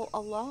struggle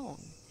alone.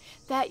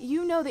 That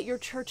you know that your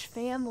church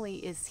family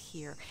is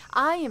here.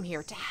 I am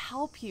here to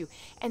help you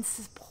and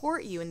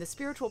support you in the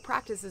spiritual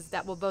practices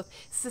that will both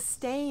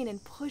sustain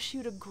and push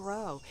you to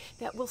grow,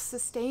 that will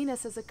sustain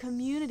us as a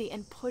community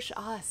and push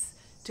us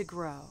to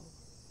grow.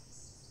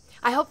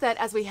 I hope that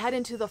as we head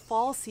into the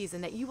fall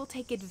season, that you will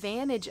take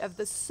advantage of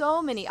the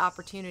so many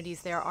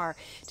opportunities there are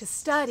to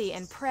study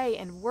and pray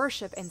and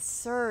worship and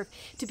serve,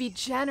 to be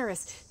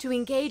generous, to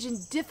engage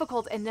in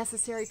difficult and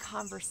necessary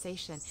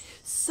conversation.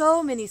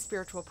 So many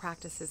spiritual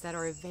practices that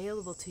are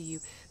available to you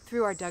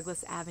through our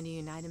Douglas Avenue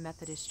United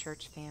Methodist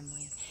Church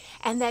family.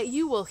 And that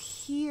you will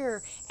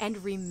hear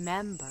and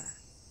remember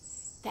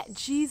that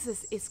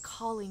Jesus is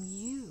calling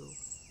you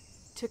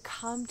to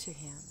come to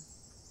him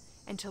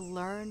and to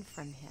learn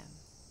from him.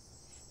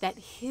 That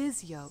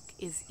his yoke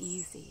is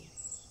easy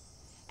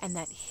and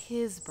that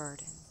his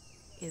burden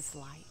is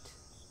light.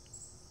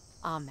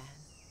 Amen.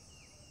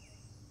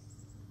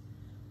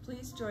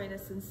 Please join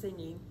us in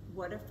singing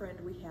What a Friend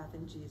We Have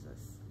in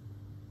Jesus.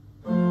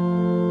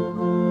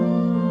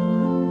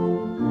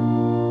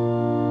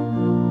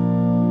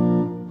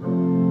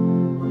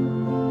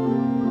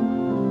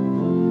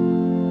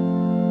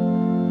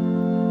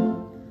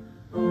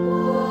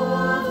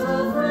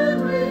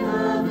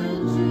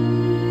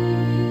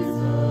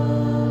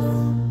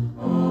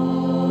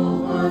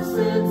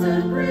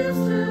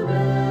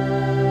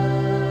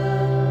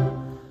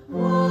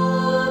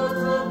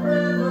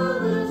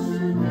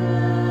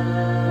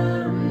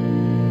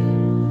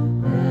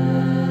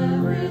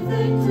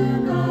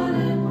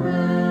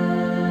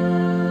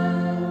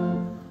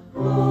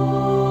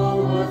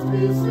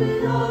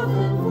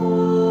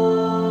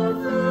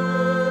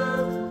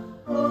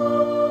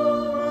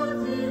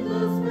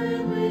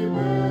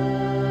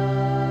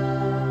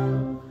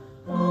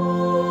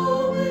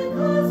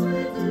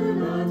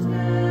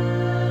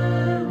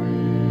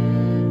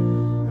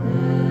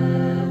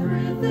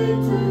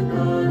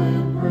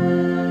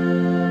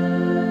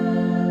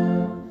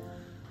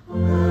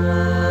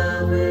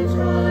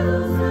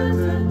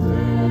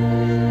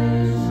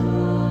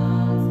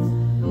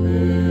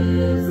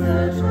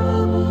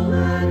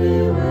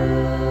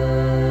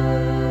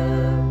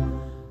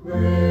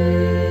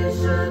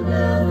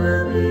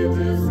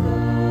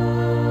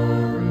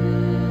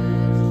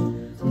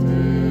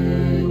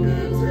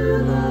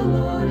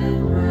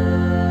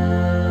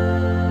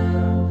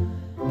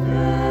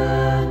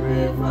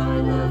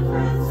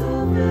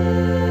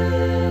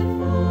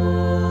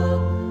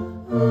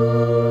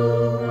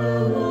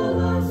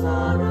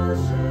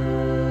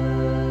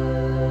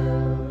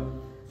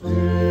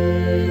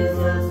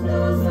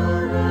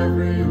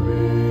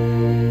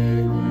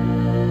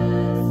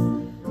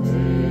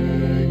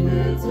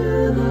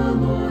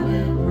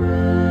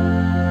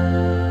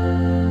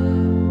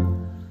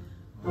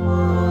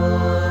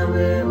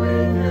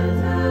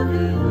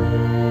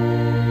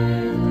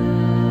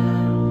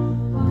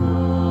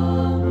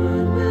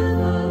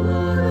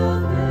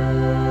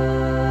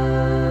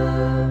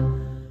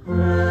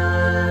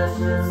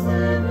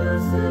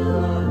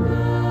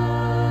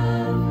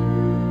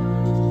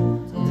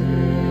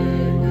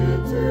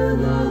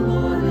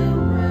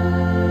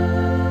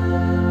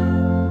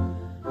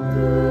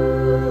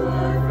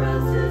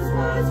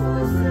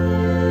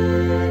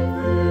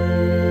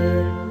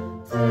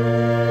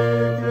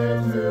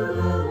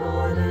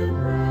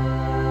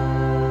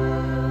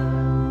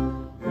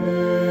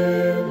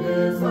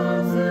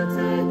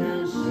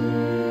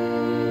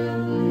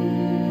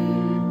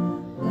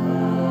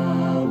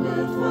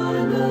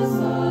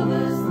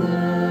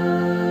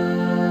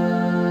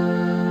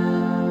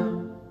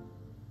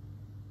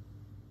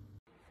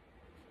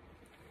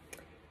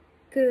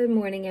 Good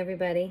morning,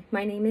 everybody.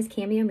 My name is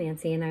Cameo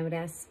Mancy, and I would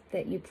ask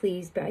that you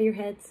please bow your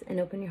heads and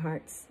open your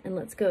hearts, and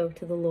let's go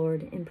to the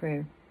Lord in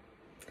prayer.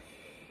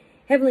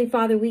 Heavenly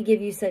Father, we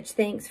give you such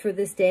thanks for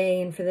this day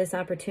and for this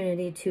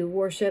opportunity to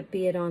worship,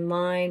 be it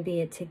online,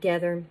 be it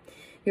together.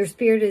 Your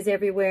Spirit is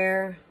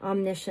everywhere,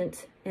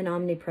 omniscient and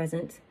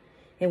omnipresent,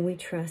 and we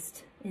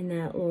trust in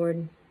that,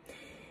 Lord.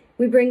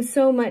 We bring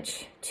so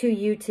much to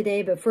you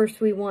today, but first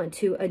we want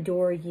to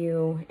adore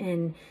you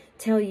and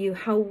tell you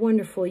how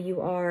wonderful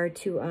you are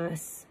to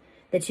us,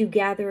 that you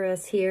gather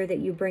us here, that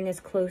you bring us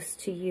close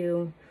to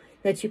you,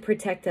 that you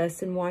protect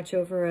us and watch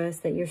over us,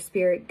 that your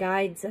Spirit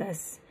guides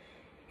us,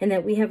 and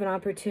that we have an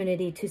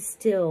opportunity to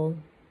still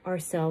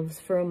ourselves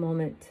for a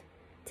moment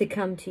to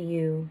come to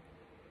you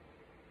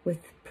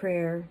with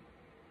prayer,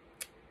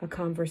 a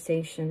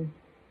conversation,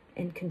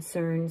 and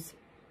concerns.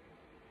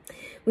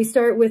 We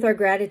start with our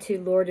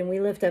gratitude, Lord, and we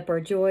lift up our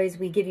joys.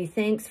 We give you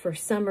thanks for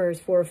summers,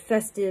 for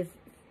festive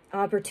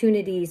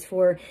opportunities,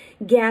 for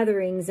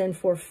gatherings, and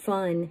for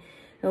fun.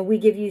 We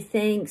give you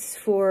thanks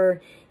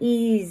for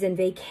ease and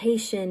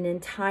vacation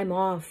and time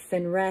off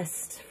and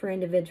rest for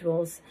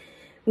individuals.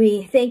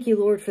 We thank you,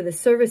 Lord, for the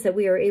service that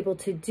we are able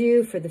to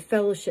do, for the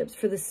fellowships,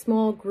 for the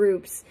small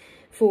groups,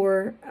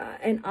 for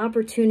an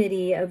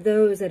opportunity of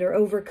those that are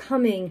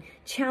overcoming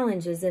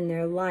challenges in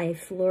their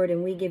life, Lord.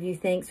 And we give you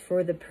thanks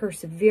for the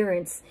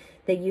perseverance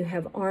that you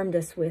have armed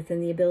us with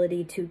and the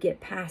ability to get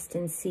past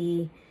and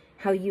see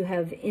how you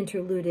have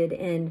interluded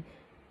and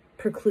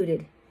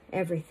precluded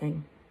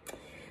everything.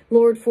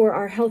 Lord, for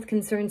our health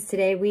concerns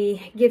today,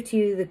 we give to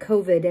you the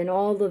COVID and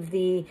all of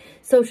the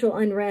social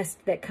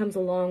unrest that comes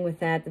along with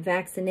that, the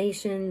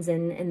vaccinations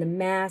and the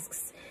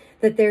masks,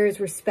 that there is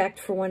respect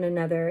for one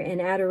another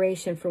and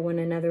adoration for one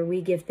another.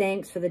 We give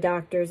thanks for the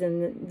doctors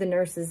and the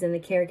nurses and the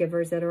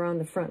caregivers that are on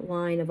the front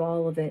line of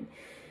all of it.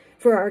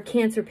 For our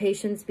cancer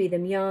patients, be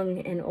them young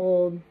and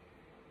old,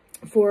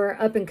 for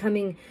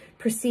up-and-coming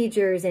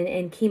procedures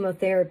and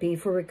chemotherapy,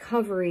 for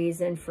recoveries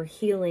and for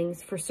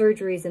healings, for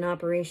surgeries and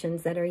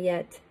operations that are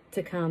yet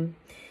to come.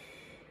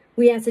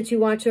 We ask that you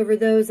watch over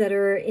those that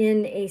are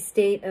in a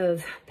state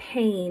of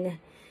pain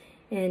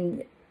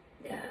and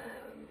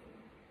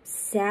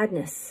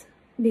sadness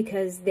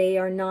because they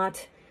are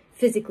not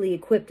physically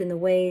equipped in the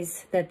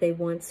ways that they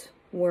once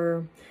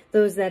were.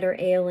 Those that are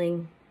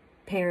ailing,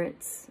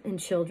 parents and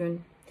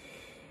children.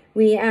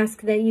 We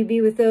ask that you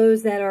be with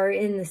those that are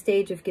in the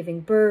stage of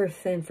giving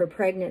birth and for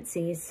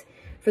pregnancies,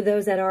 for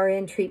those that are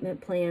in treatment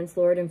plans,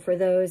 Lord, and for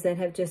those that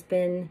have just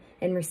been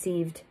and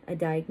received a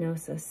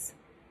diagnosis.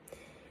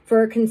 For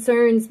our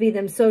concerns, be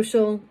them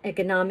social,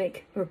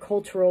 economic, or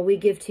cultural, we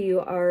give to you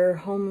our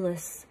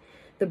homeless,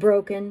 the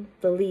broken,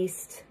 the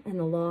least, and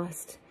the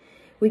lost.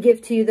 We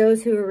give to you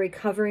those who are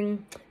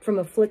recovering from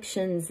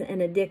afflictions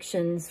and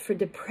addictions, for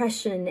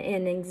depression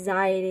and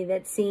anxiety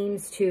that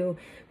seems to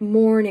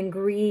mourn and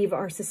grieve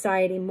our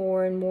society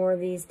more and more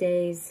these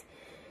days.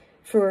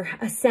 For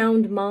a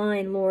sound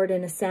mind, Lord,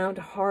 and a sound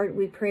heart,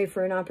 we pray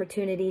for an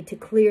opportunity to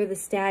clear the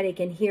static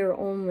and hear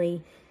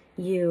only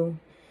you.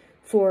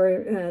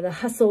 For the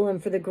hustle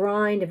and for the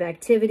grind of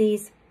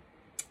activities,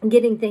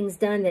 getting things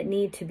done that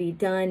need to be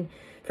done,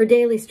 for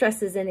daily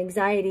stresses and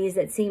anxieties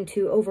that seem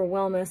to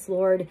overwhelm us,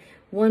 Lord,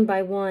 one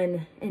by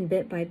one and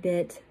bit by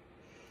bit.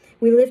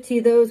 We lift to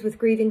you those with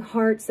grieving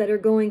hearts that are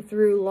going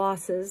through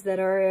losses, that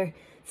are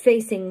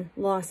facing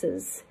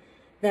losses,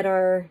 that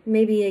are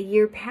maybe a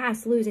year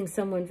past losing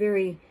someone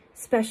very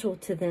special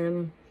to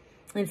them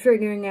and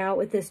figuring out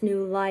what this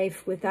new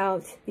life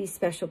without these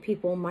special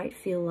people might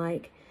feel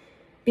like.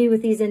 Be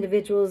with these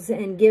individuals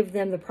and give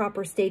them the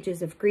proper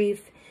stages of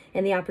grief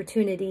and the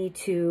opportunity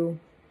to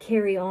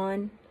carry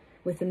on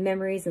with the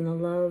memories and the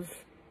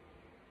love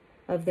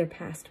of their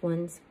past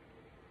ones.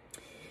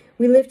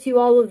 We lift you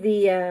all of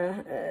the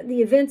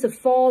events of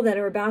fall that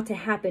are about to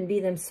happen, be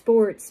them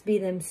sports, be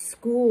them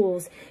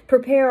schools.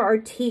 Prepare our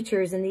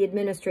teachers and the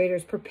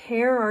administrators.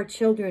 Prepare our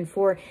children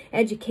for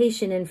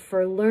education and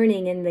for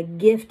learning and the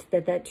gift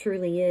that that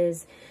truly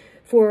is.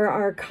 For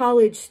our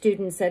college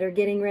students that are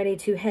getting ready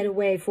to head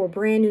away for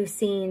brand new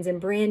scenes and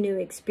brand new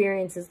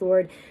experiences,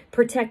 Lord,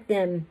 protect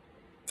them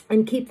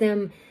and keep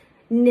them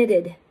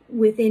knitted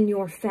within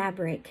your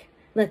fabric.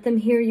 Let them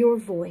hear your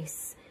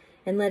voice.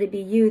 And let it be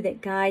you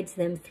that guides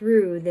them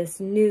through this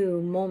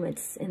new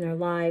moments in their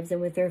lives and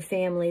with their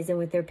families and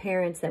with their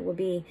parents that will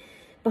be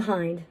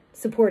behind,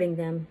 supporting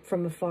them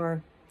from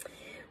afar.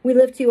 We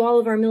lift to you all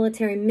of our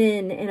military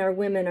men and our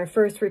women, our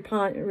first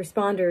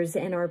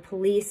responders and our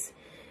police,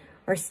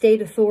 our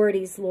state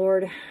authorities,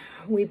 Lord.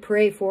 We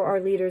pray for our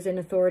leaders and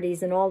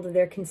authorities and all of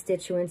their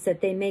constituents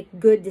that they make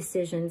good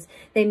decisions.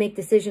 They make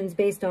decisions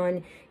based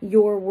on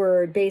your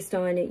word, based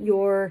on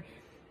your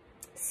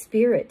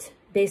spirit,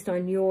 based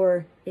on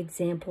your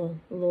example,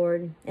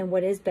 Lord, and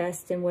what is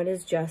best and what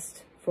is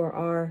just for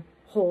our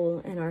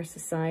whole and our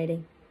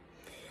society.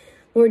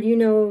 Lord, you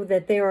know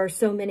that there are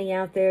so many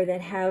out there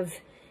that have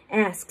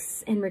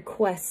asks and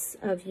requests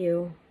of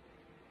you.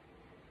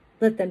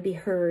 Let them be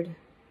heard,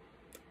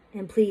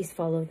 and please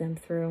follow them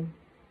through.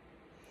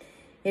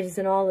 It is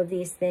in all of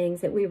these things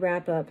that we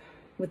wrap up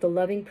with the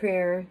loving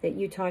prayer that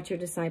you taught your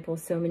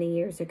disciples so many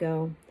years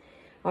ago.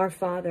 Our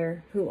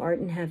Father, who art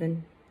in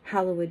heaven,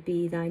 hallowed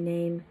be thy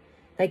name.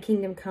 Thy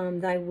kingdom come,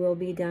 thy will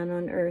be done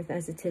on earth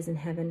as it is in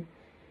heaven.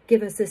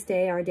 Give us this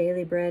day our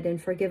daily bread,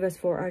 and forgive us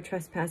for our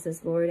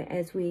trespasses, Lord,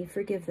 as we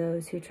forgive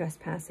those who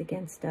trespass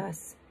against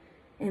us.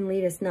 And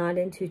lead us not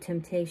into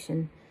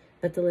temptation,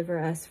 but deliver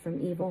us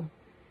from evil.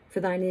 For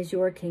thine is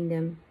your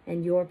kingdom,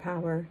 and your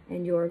power,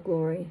 and your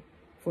glory,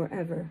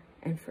 forever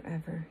and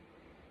forever.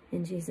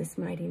 In Jesus'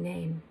 mighty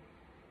name,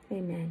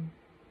 amen.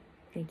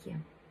 Thank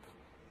you.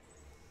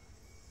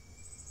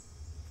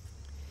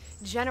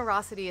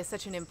 generosity is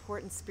such an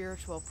important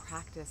spiritual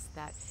practice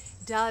that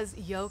does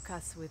yoke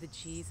us with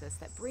Jesus,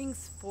 that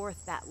brings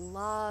forth that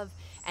love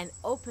and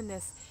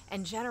openness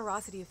and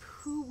generosity of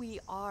who we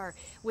are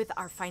with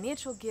our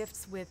financial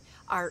gifts, with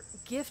our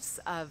gifts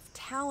of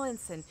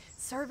talents and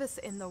service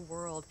in the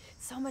world.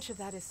 So much of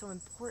that is so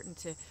important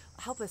to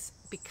help us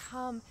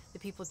become the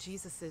people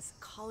Jesus is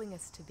calling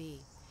us to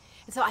be.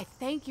 And so I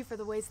thank you for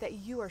the ways that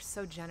you are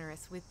so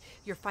generous with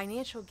your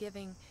financial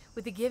giving,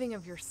 with the giving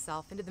of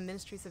yourself into the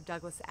ministries of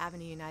Douglas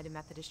Avenue United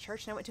Methodist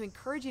Church. And I want to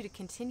encourage you to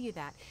continue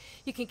that.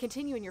 You can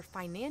continue in your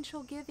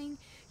financial giving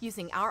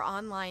using our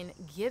online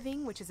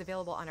giving, which is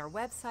available on our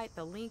website.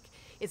 The link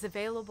is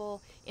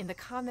available in the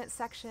comment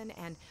section,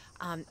 and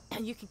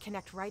you can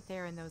connect right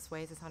there in those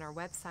ways. It's on our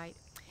website.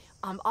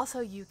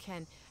 Also, you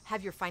can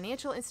have your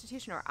financial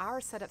institution or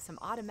ours set up some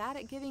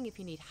automatic giving. If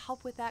you need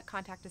help with that,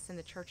 contact us in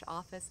the church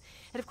office.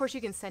 And of course, you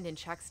can send in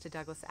checks to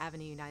Douglas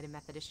Avenue United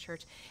Methodist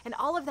Church. And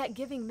all of that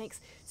giving makes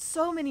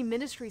so many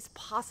ministries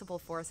possible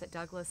for us at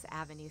Douglas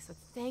Avenue. So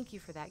thank you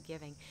for that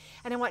giving.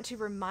 And I want to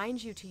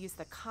remind you to use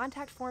the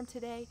contact form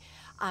today.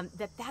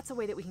 That's a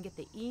way that we can get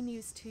the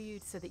e-news to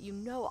you so that you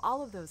know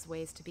all of those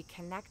ways to be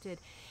connected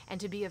and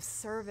to be of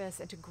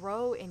service and to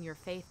grow in your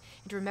faith,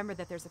 and to remember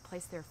that there's a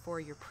place there for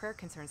your prayer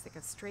concerns that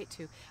go straight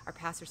to our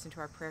pastors and to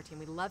our prayer team.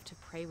 We love to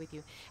pray with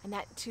you, and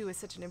that too is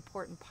such an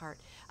important part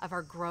of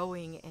our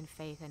growing in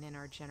faith and in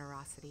our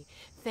generosity.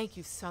 Thank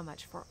you so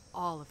much for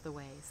all of the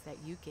ways that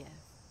you give.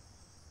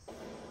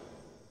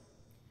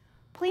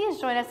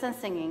 Please join us in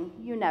singing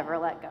You Never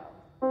Let Go.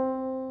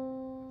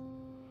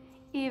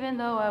 Even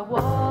though I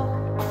walk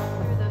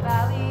through the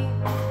valley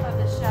of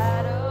the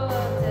shadow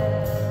of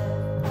death,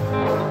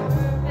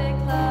 perfect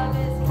love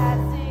is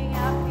casting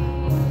out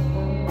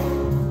fear.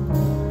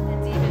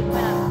 And even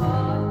when I'm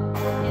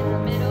caught in the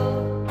middle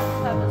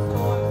of the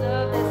storms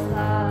of this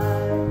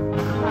life,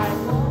 I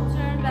won't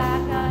turn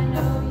back, I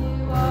know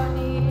you are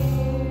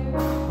near.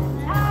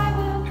 And I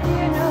will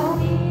fear no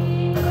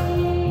evil,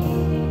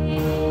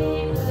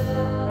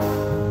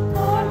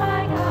 for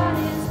my God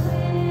is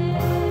with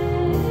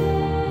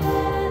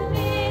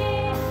me.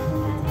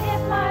 And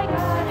if my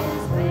God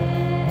is with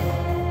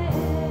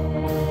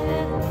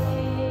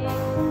me,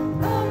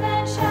 whom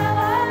then shall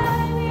I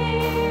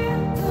fear?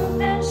 Whom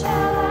then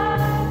shall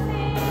I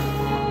fear?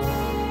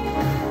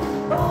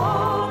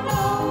 Oh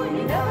no,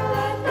 you never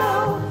let go,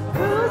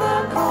 through the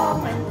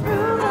calm and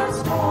through the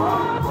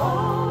storm. Oh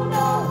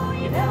no,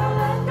 you never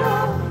let go,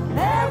 in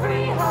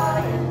every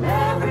high and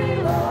every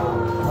low.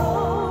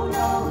 Oh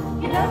no,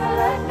 you never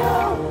let go,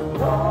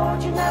 Lord,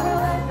 you never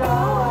let go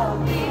of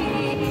me.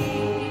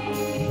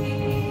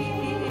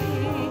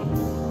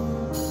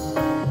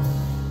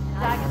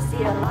 And I can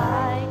see a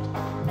light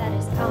that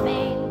is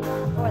coming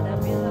for the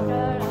river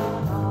of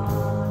dawn.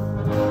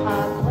 A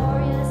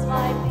glorious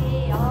light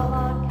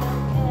beyond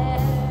compare.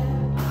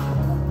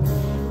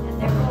 And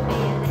there will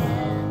be an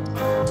end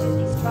to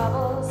these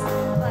troubles,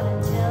 but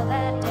until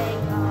that day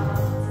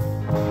comes,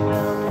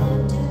 we'll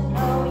live to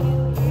know you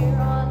here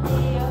on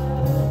the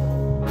earth.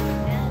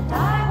 And I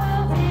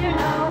will fear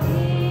no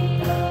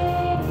evil,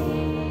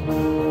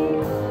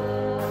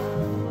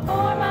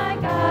 for my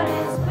God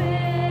is with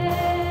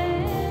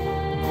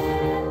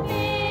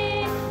me.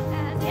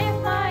 And if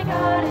my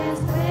God is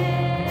with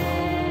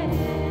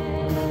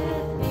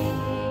me,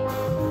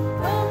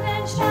 whom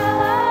then shall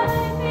I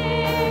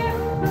fear?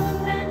 Whom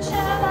then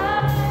shall I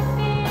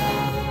fear?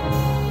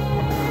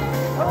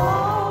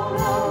 Oh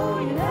no,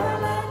 you never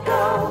let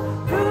go,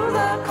 through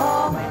the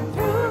calm and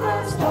through the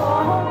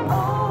storm.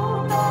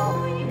 Oh no,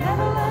 you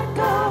never let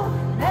go,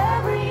 in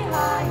every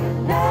high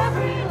and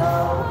every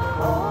low.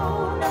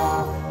 Oh no,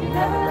 you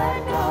never let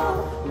go,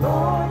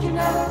 Lord, you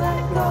never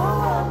let go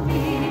of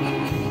me.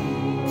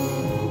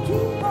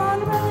 Keep on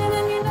running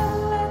and you never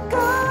let go.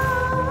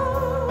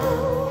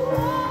 Oh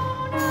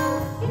no,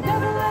 you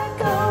never let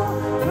go,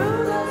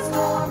 through the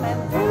storm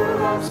and through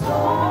the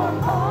storm.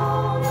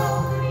 Oh no,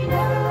 you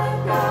never let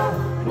go,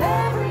 in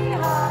every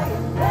high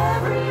and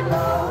every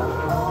low.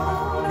 Oh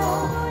no,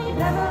 you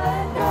never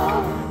let go,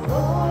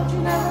 Lord, you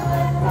never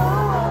let go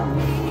of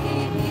me.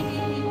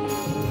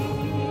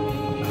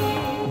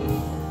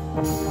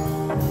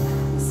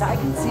 Yes, I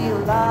can see a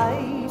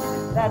light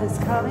that is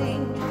coming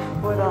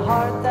for the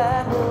heart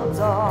that holds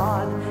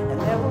on, and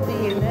there will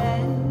be an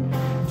end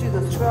to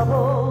the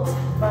troubles,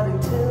 but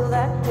until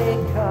that day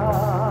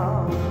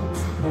comes,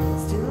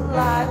 still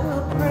I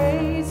will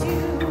praise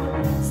you,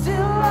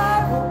 still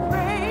I will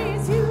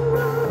praise you.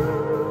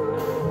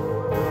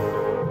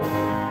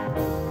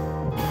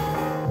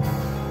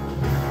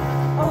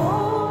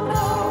 Oh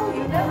no,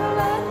 you never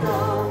let go,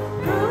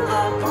 through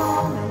the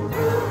calm and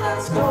through the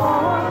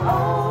storm.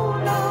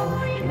 Oh no,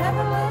 you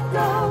never let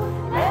go,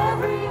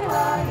 every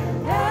high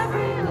and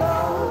every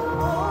low.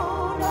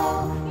 Oh no,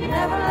 you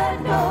never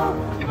let go,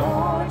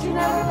 Lord, you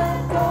never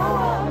let go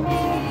of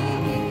me.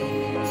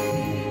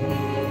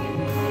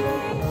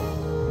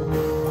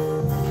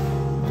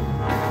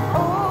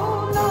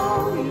 Oh no,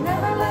 you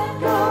never let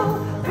go,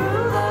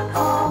 through the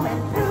calm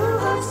and through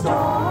the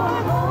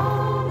storm.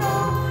 Oh no,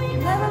 you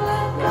never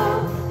let go,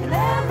 in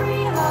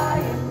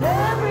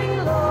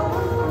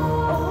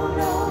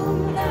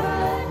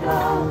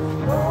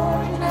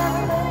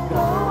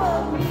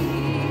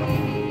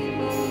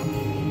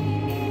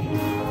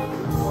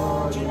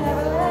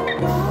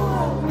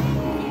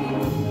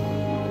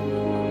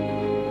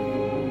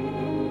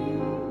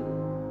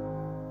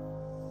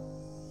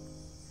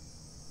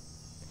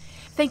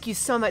Thank you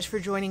so much for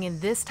joining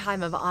in this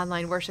time of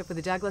online worship with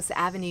the Douglas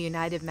Avenue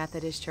United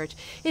Methodist Church.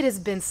 It has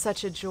been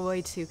such a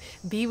joy to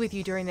be with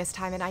you during this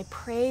time, and I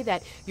pray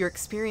that your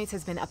experience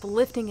has been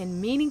uplifting and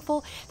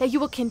meaningful, that you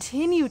will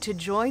continue to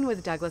join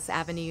with Douglas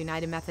Avenue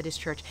United Methodist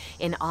Church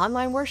in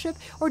online worship,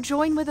 or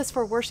join with us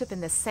for worship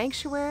in the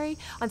sanctuary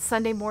on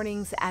Sunday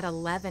mornings at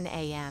 11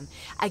 a.m.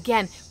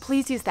 Again,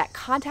 please use that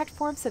contact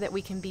form so that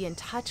we can be in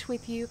touch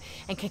with you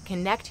and can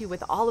connect you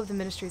with all of the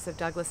ministries of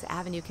Douglas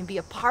Avenue, can be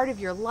a part of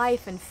your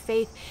life and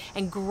faith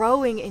and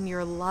growing in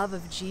your love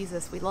of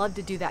Jesus. We love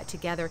to do that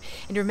together.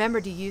 And remember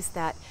to use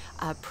that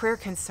prayer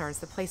concerns,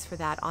 the place for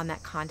that, on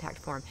that contact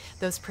form.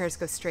 Those prayers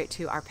go straight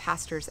to our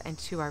pastors and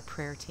to our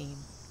prayer team.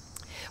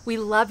 We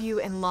love you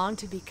and long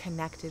to be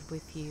connected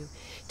with you,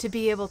 to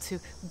be able to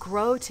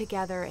grow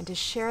together and to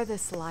share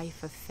this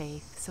life of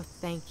faith. So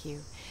thank you.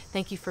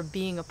 Thank you for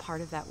being a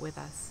part of that with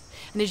us.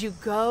 And as you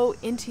go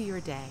into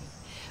your day,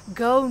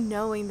 go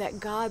knowing that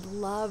God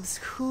loves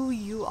who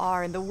you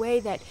are and the way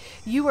that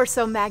you are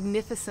so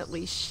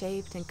magnificently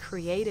shaped and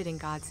created in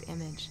God's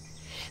image.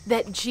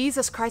 That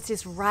Jesus Christ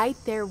is right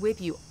there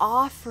with you,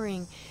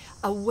 offering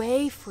a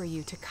way for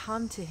you to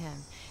come to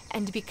him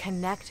and to be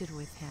connected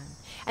with him.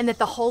 And that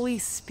the Holy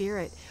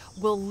Spirit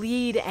will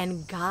lead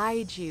and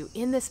guide you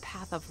in this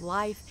path of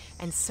life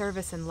and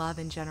service and love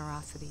and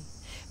generosity.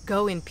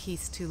 Go in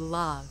peace to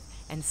love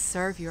and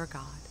serve your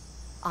God.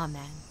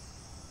 Amen.